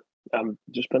coke. I'm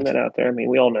just putting that out there. I mean,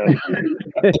 we all know.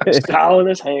 Styling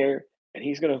his hair, and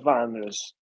he's going to find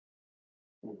this.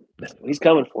 He's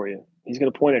coming for you. He's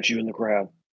going to point at you in the crowd.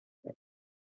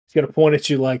 He's going to point at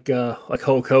you like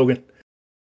Hulk Hogan.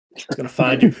 He's going to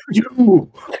find you.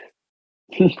 You!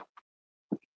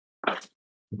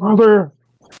 Brother.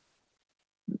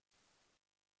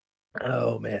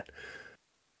 Oh, man.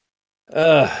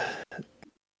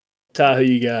 Ty, who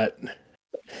you got?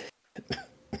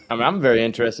 I mean, I'm very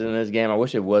interested in this game. I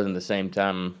wish it wasn't the same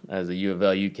time as the U of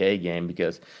L UK game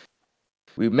because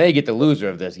we may get the loser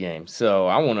of this game. So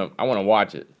I want to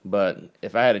watch it. But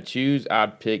if I had to choose,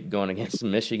 I'd pick going against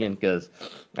Michigan because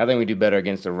I think we do better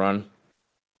against a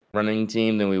running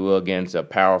team than we will against a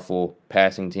powerful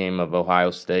passing team of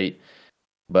Ohio State.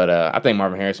 But I think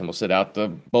Marvin Harrison will sit out the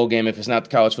bowl game if it's not the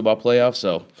college football playoff.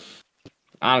 So,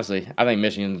 honestly, I think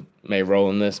Michigan may roll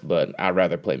in this, but I'd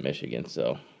rather play Michigan.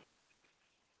 So,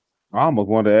 I almost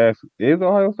wanted to ask, is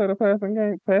Ohio State a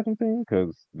passing team?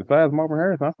 Because besides Marvin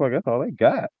Harrison, I feel like that's all they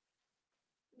got.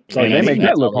 And they make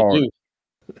that look hard.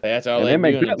 That's all And they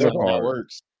make do, that and look that's how it hard.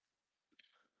 works.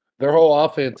 Their whole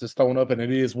offense is thrown up, and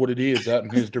it is what it is out in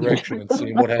his direction and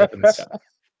seeing what happens.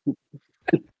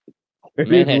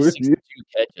 Man has 62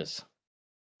 catches.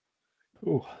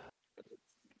 Ooh.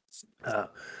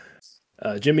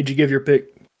 Jimmy, did you give your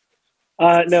pick?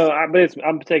 No,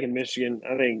 I'm taking Michigan.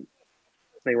 I think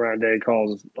Ryan Day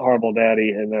calls horrible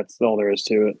daddy, and that's all there is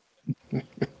to it.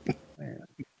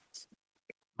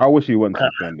 I wish he wasn't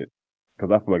suspended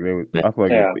because I feel like they would. I feel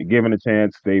like if given a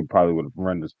chance, they probably would have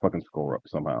run this fucking score up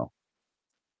somehow.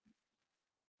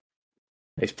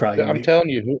 He's probably. I'm telling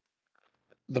you,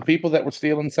 the people that were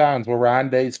stealing signs were Ryan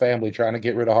Day's family trying to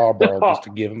get rid of Harbaugh just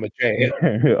to give him a chance.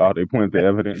 Oh, they pointed to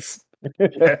evidence.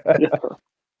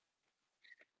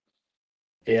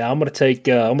 Yeah, I'm gonna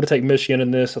take Michigan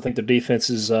in this. I think their defense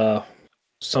is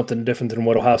something different than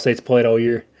what Ohio State's played all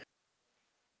year.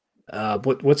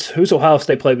 Who's Ohio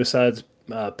State played besides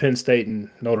Penn State and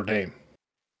Notre Dame?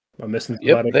 Am I missing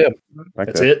somebody? Yep,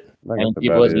 that's it.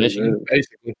 People is Michigan,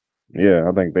 basically. Yeah,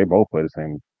 I think they both play the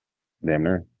same. Damn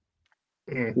near.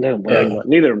 Neither of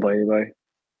them play anybody.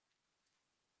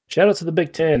 Shout out to the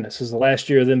Big Ten. This is the last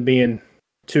year of them being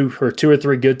two or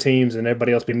three good teams and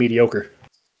everybody else be mediocre.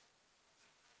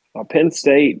 Penn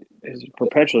State is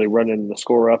perpetually running the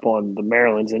score up on the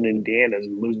Marylands and Indianas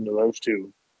and losing to those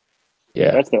two.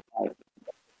 Yeah, that's their fight.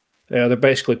 Yeah, they're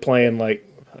basically playing like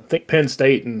I think Penn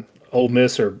State and Ole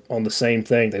Miss are on the same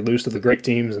thing. They lose to the great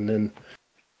teams and then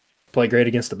play great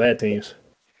against the bad teams.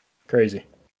 Crazy.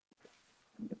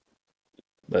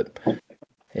 But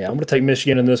yeah, I'm going to take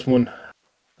Michigan in this one.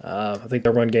 I think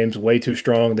their run game's way too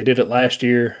strong. They did it last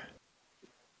year.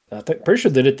 Pretty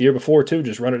sure they did it the year before too.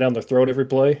 Just run it down their throat every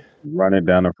play. Run it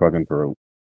down their fucking throat.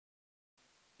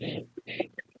 And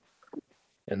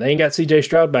they ain't got C.J.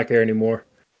 Stroud back there anymore.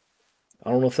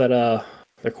 I don't know if that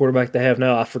their quarterback they have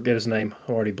now, I forget his name.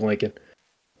 I'm already blanking.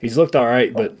 He's looked all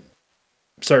right, but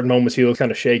certain moments he looked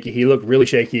kind of shaky. He looked really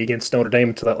shaky against Notre Dame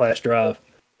until that last drive.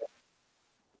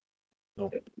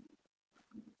 So,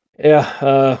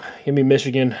 yeah, give me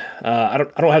Michigan. I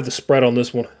don't have the spread on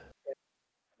this one.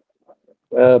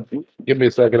 Give me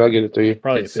a second, I'll get it to you.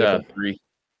 Probably it's 3.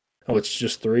 Oh, it's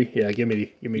just 3? Yeah, give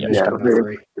me Michigan by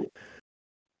 3.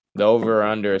 The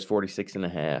over/under is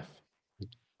 46.5.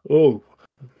 Oh.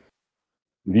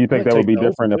 Do you think that would be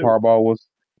different if Harbaugh was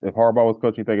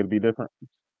coaching? You think it'd be different?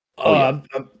 Yeah.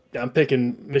 I'm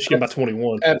picking Michigan by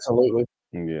 21. Absolutely.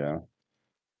 Yeah.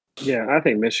 Yeah, I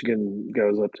think Michigan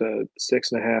goes up to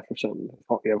 6.5 or something.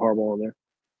 You have Harbaugh in there.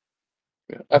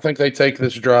 I think they take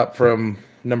this drop from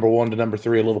number 1 to number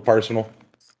 3 a little personal.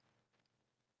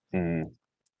 They're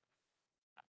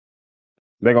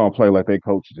gonna play like their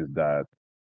coach just died.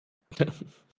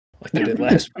 Like they did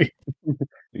last week.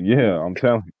 Yeah, I'm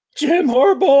telling you. Jim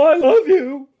Harbaugh, I love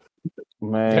you.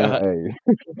 Man,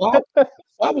 hey. Why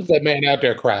was that man out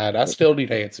there crying? I still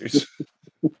need answers.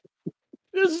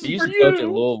 He used to coach at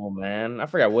Louisville, man. I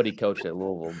forgot what he coached at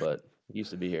Louisville, but he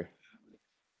used to be here.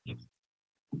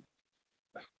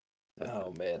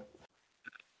 Oh, man.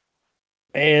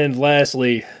 And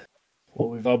lastly, what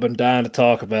we've all been dying to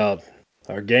talk about,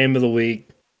 our game of the week.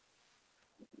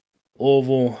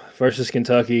 Louisville versus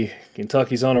Kentucky.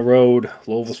 Kentucky's on the road.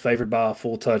 Louisville's favored by a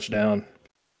full touchdown.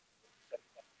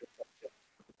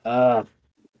 You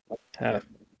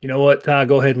know what, Ty?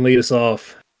 Go ahead and lead us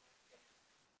off.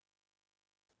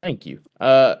 Thank you.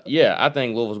 Yeah, I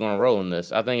think Louisville's going to roll in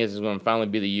this. I think this is going to finally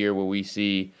be the year where we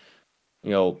see,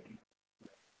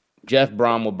 Jeff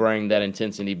Brom will bring that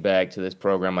intensity back to this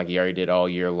program like he already did all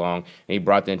year long. And he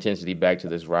brought the intensity back to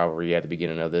this rivalry at the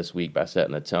beginning of this week by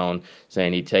setting the tone,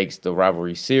 saying he takes the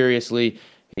rivalry seriously.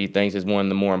 He thinks it's one of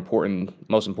the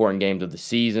most important games of the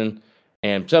season.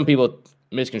 And some people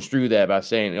misconstrue that by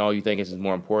saying, you think this is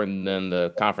more important than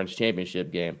the conference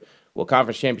championship game. Well,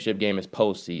 conference championship game is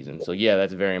postseason. So, yeah,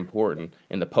 that's very important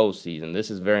in the postseason.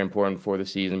 This is very important for the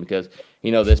season because,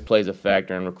 this plays a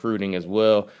factor in recruiting as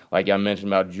well. Like I mentioned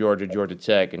about Georgia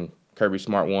Tech, and Kirby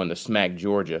Smart wanted to smack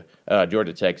Georgia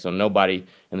Tech. So nobody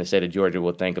in the state of Georgia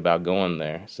will think about going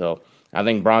there. So I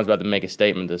think Brom's about to make a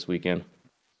statement this weekend.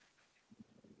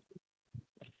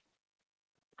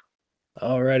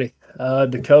 All righty.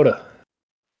 Dakota.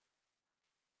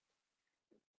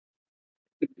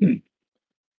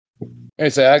 I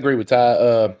agree with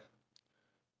Ty.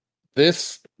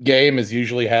 This game is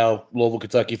usually how Louisville,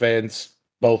 Kentucky fans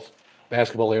both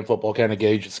basketball and football kind of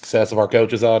gauge the success of our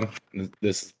coaches on.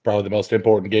 This is probably the most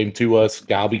important game to us.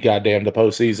 I'll be goddamn the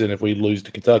postseason if we lose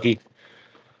to Kentucky.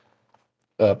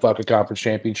 Fuck a conference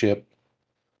championship.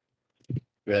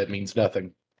 That means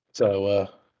nothing. So,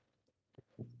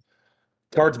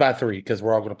 cards by 3 because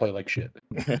we're all going to play like shit.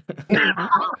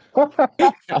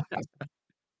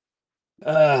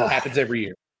 Happens every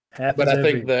year. But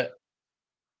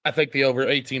I think the over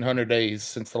 1,800 days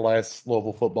since the last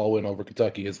Louisville football win over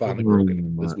Kentucky is finally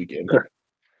broken this weekend. All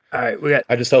right,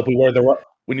 I just hope we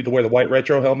need to wear the white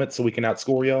retro helmets so we can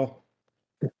outscore y'all.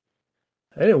 It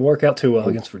didn't work out too well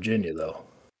against Virginia, though.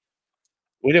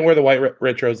 We didn't wear the white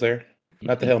retros there,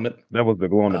 not the helmet. That was the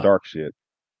glow in the dark shit.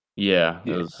 Yeah,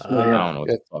 it was, I don't know what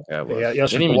the fuck that was. Yeah,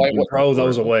 y'all throw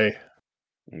those away.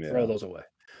 Yeah. Throw those away.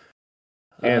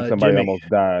 And somebody Jimmy. almost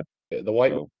died. The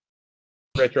white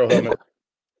retro helmet.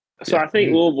 So I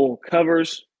think Louisville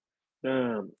covers,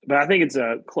 but I think it's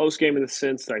a close game in the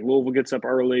sense like Louisville gets up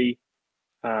early,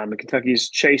 and Kentucky's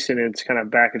chasing, and it's kind of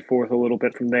back and forth a little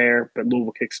bit from there. But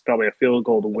Louisville kicks probably a field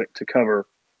goal to cover.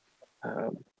 I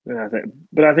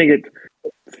think it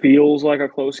feels like a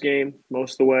close game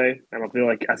most of the way.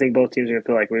 I think both teams are gonna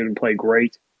feel like we didn't play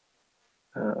great,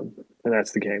 and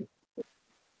that's the game.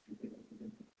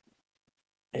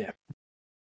 Yeah.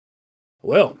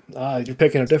 Well, you're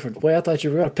picking a different way I thought you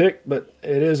were going to pick, but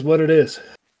it is what it is.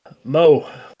 Mo,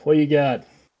 what you got?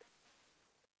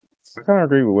 I kind of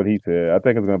agree with what he said. I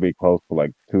think it's going to be close for like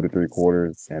 2 to 3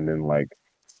 quarters, and then like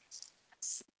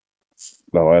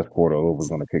the last quarter, Louisville's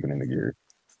going to kick it into gear.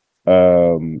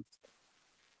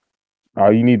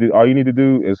 All you need to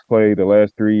do is play the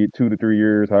last 2 to 3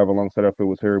 years, however long Satterfield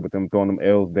was here, with them throwing them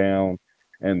L's down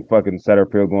and fucking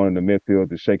Satterfield going into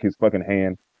midfield to shake his fucking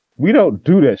hand. We don't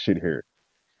do that shit here.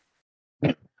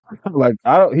 Like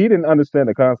he didn't understand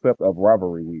the concept of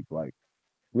rivalry week. Like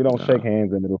we don't shake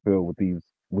hands in the middle field with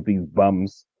these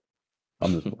bums.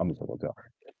 I'm just gonna tell.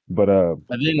 But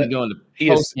then go into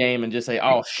post game and just say,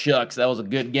 "Oh shucks, that was a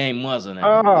good game, wasn't it?"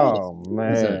 Oh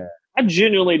man, I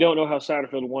genuinely don't know how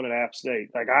Satterfield won at App State.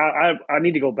 Like I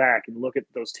need to go back and look at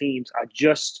those teams. I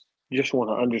just want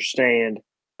to understand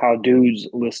how dudes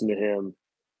listen to him.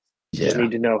 Yeah. I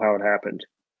need to know how it happened.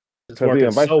 It's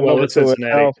working so well at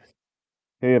Cincinnati.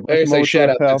 They say shout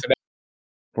out Cincinnati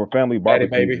for family barbecue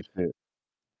baby. and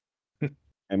shit.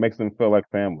 It makes them feel like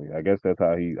family. I guess that's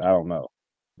how I don't know.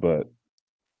 But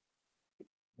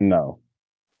no.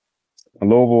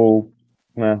 Louisville,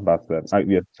 about 7.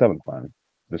 7's fine.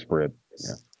 The spread.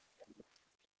 Yeah.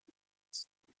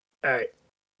 All right.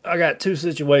 I got 2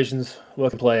 situations we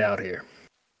can play out here.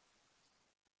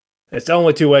 It's the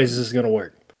only 2 ways this is going to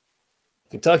work.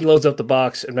 Kentucky loads up the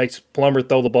box and makes Plummer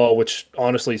throw the ball, which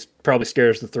honestly probably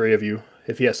scares the 3 of you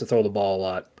if he has to throw the ball a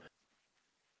lot.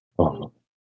 Oh.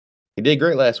 He did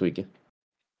great last weekend.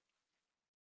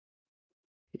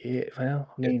 Yeah, well,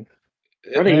 I mean,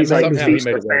 I think he's like feast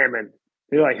or famine.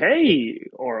 You're like, hey,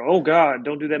 or oh god,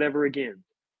 don't do that ever again.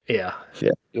 Yeah.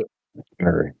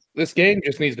 This game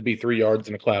just needs to be 3 yards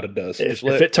in a cloud of dust. If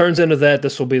it turns into that,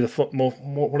 this will be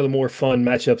one of the more fun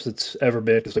matchups it's ever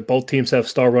been. Because like both teams have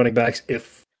star running backs.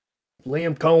 If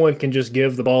Liam Cohen can just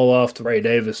give the ball off to Ray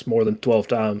Davis more than 12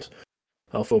 times,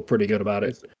 I'll feel pretty good about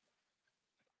it.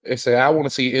 They say I want to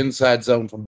see inside zone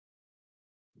from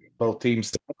both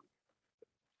teams.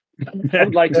 I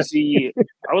would like to see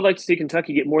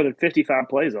Kentucky get more than 55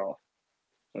 plays off.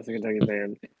 That's a Kentucky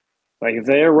fan. Like, if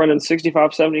they're running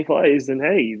 65, 70 plays, then,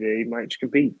 hey, they might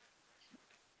compete.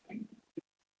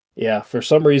 Yeah, for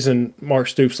some reason, Mark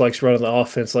Stoops likes running the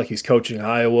offense like he's coaching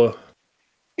Iowa.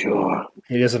 God.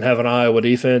 He doesn't have an Iowa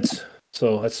defense,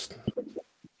 so that's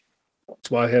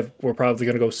why we're probably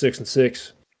going to go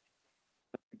 6-6.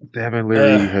 Devin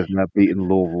Leary has not beaten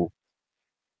Louisville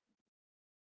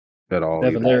at all.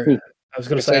 Devin Leary. I was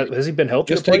going to say, has he been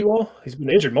healthy to play well? He's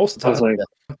been injured most of the time.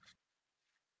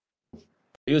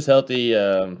 He was healthy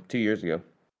 2 years ago.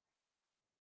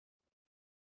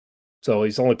 So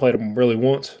he's only played him really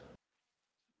once.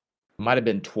 Might have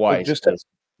been twice.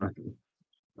 I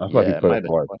thought he played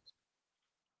twice.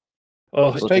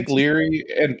 Oh, just take Leary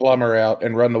and Plummer out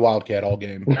and run the Wildcat all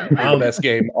game. Best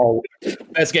game all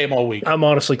week. I'm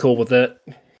honestly cool with that.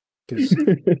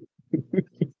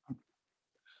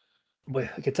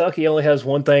 But Kentucky only has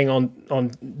one thing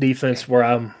on defense where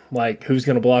I'm like, who's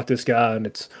going to block this guy? And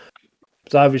it's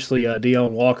obviously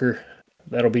Deion Walker.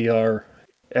 That'll be our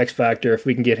X factor. If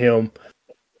we can get him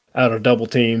out of double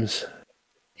teams,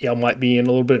 y'all might be in a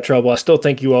little bit of trouble. I still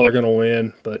think you all are going to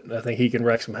win, but I think he can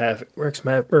wreak some havoc. Bring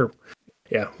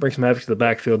some havoc to the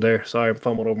backfield there. Sorry, I'm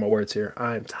fumbling over my words here.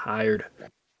 I am tired.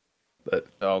 But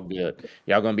all good.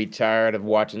 Y'all gonna be tired of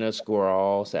watching us score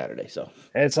all Saturday, so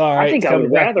it's all right. I think It's I would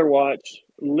coming back. rather watch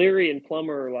Leary and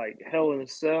Plummer like hell in a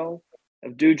cell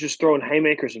of dudes just throwing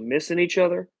haymakers and missing each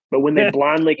other. But when they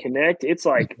blindly connect, it's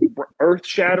like earth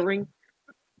shattering.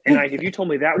 And like, if you told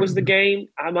me that was the game,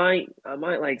 I might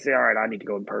like say, all right, I need to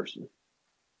go in person.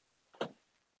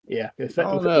 Yeah. I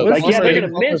don't know. Like, yeah, they're Plummer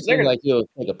gonna miss. They're seems gonna. like he'll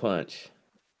take a punch,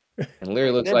 and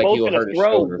Larry looks They're like both he'll gonna hurt his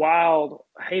throw shoulder. wild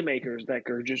haymakers that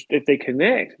are just if they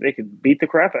connect, they could beat the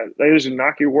crap out of it. They just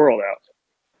knock your world out.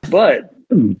 But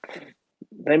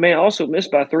they may also miss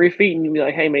by 3 feet, and you'll be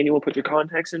like, hey man, you want to put your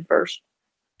contacts in first?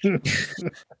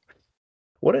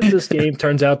 What if this game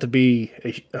turns out to be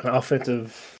an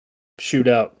offensive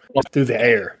shootout through the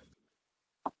air?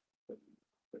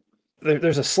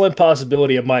 There's a slim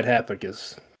possibility it might happen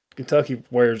because Kentucky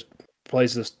plays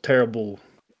this terrible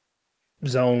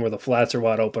zone where the flats are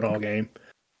wide open all game.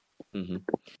 Mm-hmm.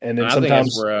 And then I think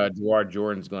that's where Dewar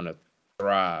Jordan's going to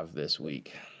thrive this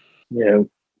week. Yeah.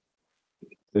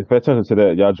 If I attention to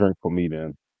that, y'all drink for me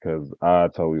then, because I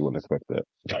totally wouldn't expect that.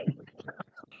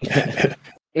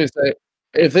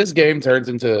 If this game turns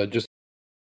into just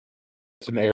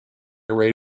an air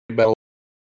raid battle,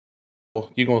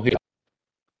 you're going to hit.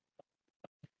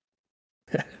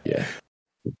 Yeah.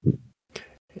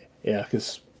 Yeah,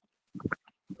 because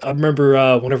I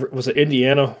remember whenever was it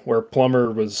Indiana where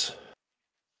Plummer was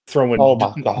throwing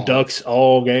ducks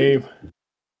all game.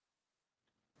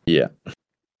 Yeah.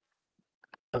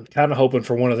 I'm kind of hoping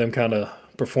for one of them kind of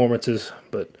performances,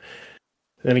 but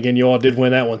then again, you all did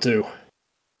win that one too.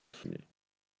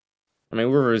 I mean,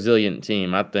 we're a resilient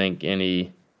team. I think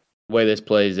any way this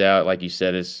plays out, like you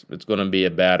said, it's going to be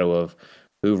a battle of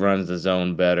who runs the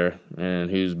zone better and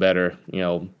who's better,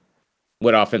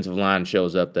 what offensive line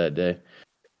shows up that day.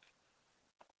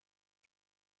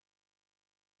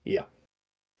 Yeah.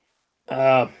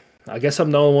 I guess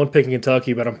I'm the only one picking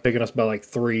Kentucky, but I'm picking us by like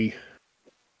 3.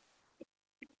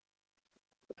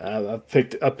 I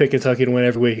picked Kentucky to win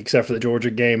every week except for the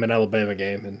Georgia game and Alabama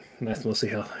game, and we'll see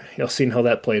how y'all seen how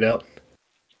that played out.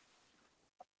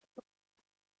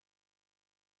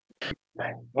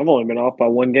 I've only been off by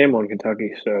 1 game on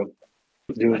Kentucky, so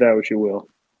do with that what you will.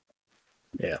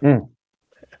 Yeah.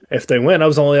 If they win, I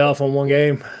was only off on 1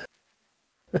 game.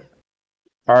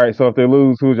 All right, so if they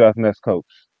lose, who's y'all's next coach?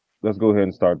 Let's go ahead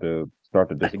and start the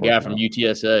discourse. The guy from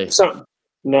UTSA.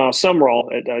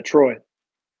 Summerall at Troy.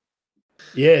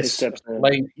 Yes.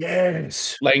 Lane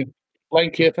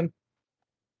Kiffin.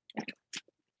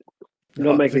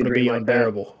 Don't make me be dream like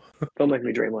unbearable. that. Don't make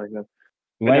me dream like that.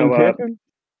 Lane Kiffin?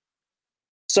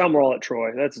 Summerall at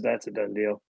Troy. That's a done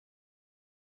deal.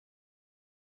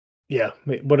 Yeah.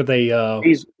 What are they?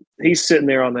 He's sitting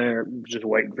there on there just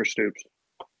waiting for Stoops.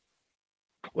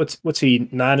 What's he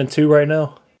 9-2 right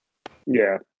now?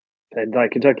 Yeah, and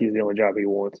like Kentucky's the only job he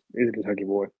wants. He's a Kentucky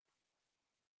boy.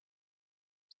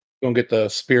 Gonna get the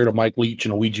spirit of Mike Leach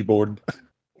and a Ouija board.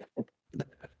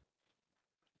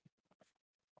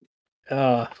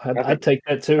 I'd take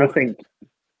that too. I think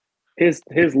his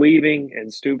leaving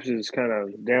and Stoops' kind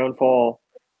of downfall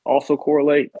also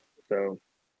correlate. So,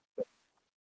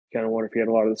 kind of wonder if he had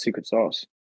a lot of the secret sauce,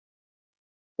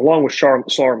 along with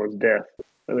Schlarman's death.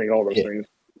 I think all those things.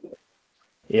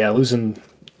 Yeah, losing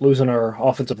our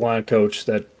offensive line coach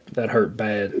that hurt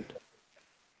bad.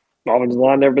 Offensive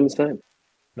line never been the same.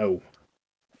 No.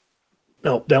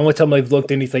 The only time they've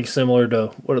looked anything similar to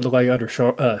what it looked like under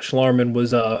Schlarman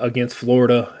was against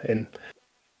Florida, and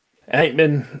it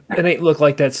ain't looked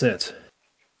like that since.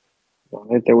 Well,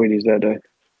 I hit their Wheaties that day.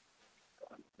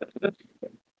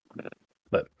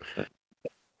 But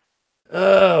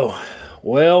oh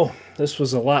well, this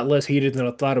was a lot less heated than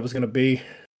I thought it was going to be.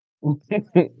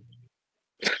 Can't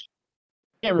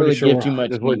really give too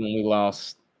much when we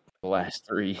lost the last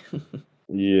 3.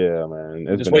 Yeah, man.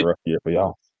 It's been a rough year for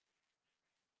y'all.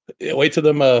 Yeah, wait till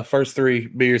them first 3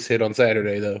 beers hit on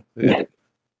Saturday, though. Yeah.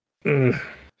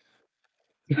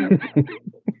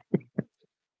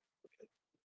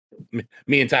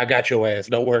 Me and Ty got your ass.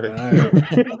 Don't worry.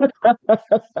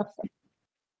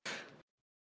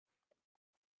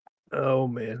 Oh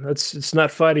man, let's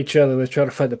not fight each other. Let's try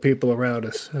to fight the people around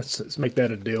us. Let's make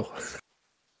that a deal.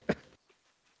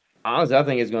 Honestly, I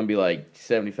think it's going to be like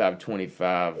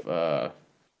 75-25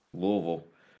 Louisville.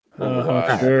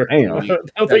 Sure. I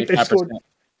don't think they scored.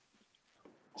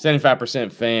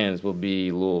 75% fans will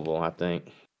be Louisville, I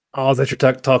think. Oh, that you're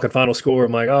talking final score.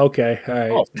 I'm like, oh, okay, all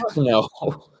right. Oh,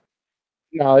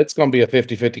 no, it's going to be a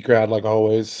 50-50 crowd like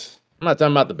always. I'm not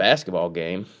talking about the basketball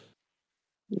game.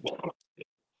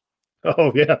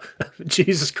 Oh, yeah.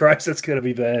 Jesus Christ, that's going to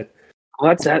be bad.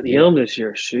 What's at the Elm this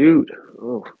year? Shoot.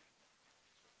 Oh.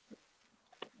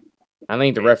 I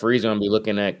think the referees are going to be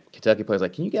looking at Kentucky players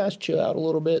like, can you guys chill out a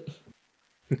little bit?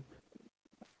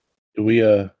 Do we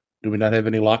not have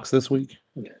any locks this week?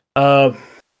 Iowa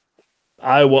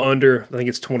under, I think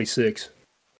it's 26.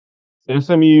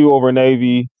 SMU over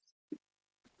Navy.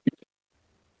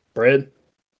 Spread?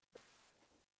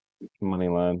 Money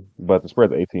line. But the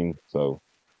spread's 18, so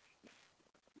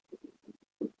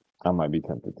I might be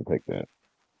tempted to take that.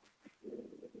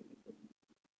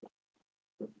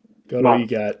 Go you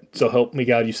got. So help me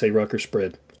God, you say Rutgers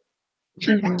spread.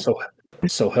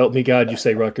 So help me God, you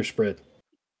say Rutgers spread.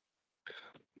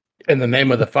 In the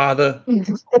name of the Father,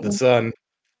 the Son,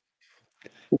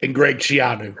 and Greg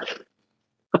Schiano.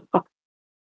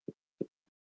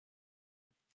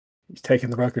 He's taking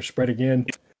the Rutgers spread again.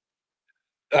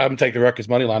 I'm taking the Rutgers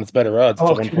money line. It's better odds. It's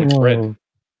a 1 point spread.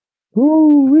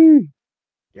 Woo-wee.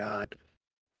 God.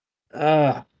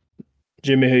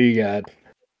 Jimmy, who you got?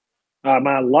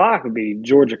 My lock would be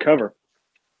Georgia cover.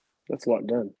 That's locked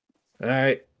done. All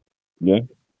right. Yeah.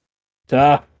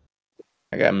 Ta.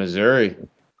 I got Missouri,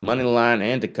 money line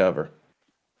and to cover.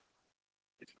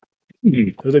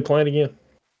 Who are they playing again?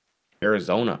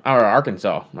 Arizona or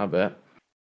Arkansas, my bad.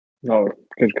 Oh,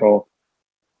 good call.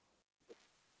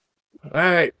 All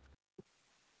right.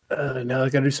 Now I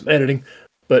got to do some editing.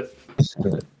 But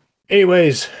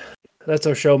anyways, that's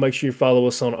our show. Make sure you follow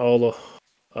us on all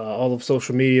of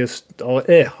social medias,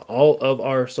 all of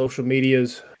our social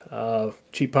medias,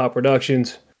 Cheap Pop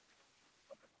Productions.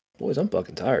 Boys, I'm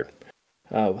fucking tired.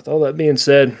 With all that being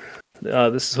said,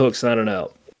 this is Hook signing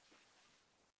out.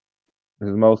 This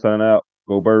is Mo signing out.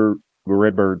 Go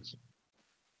Redbirds.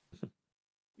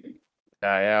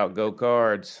 Die out, go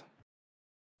Cards.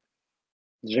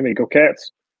 Jimmy, go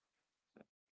Cats.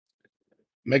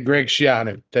 Make Greg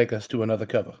Schiano take us to another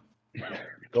cover.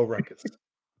 Go Rutgers.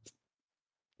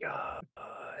 God.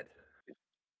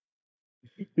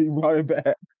 He brought it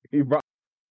back.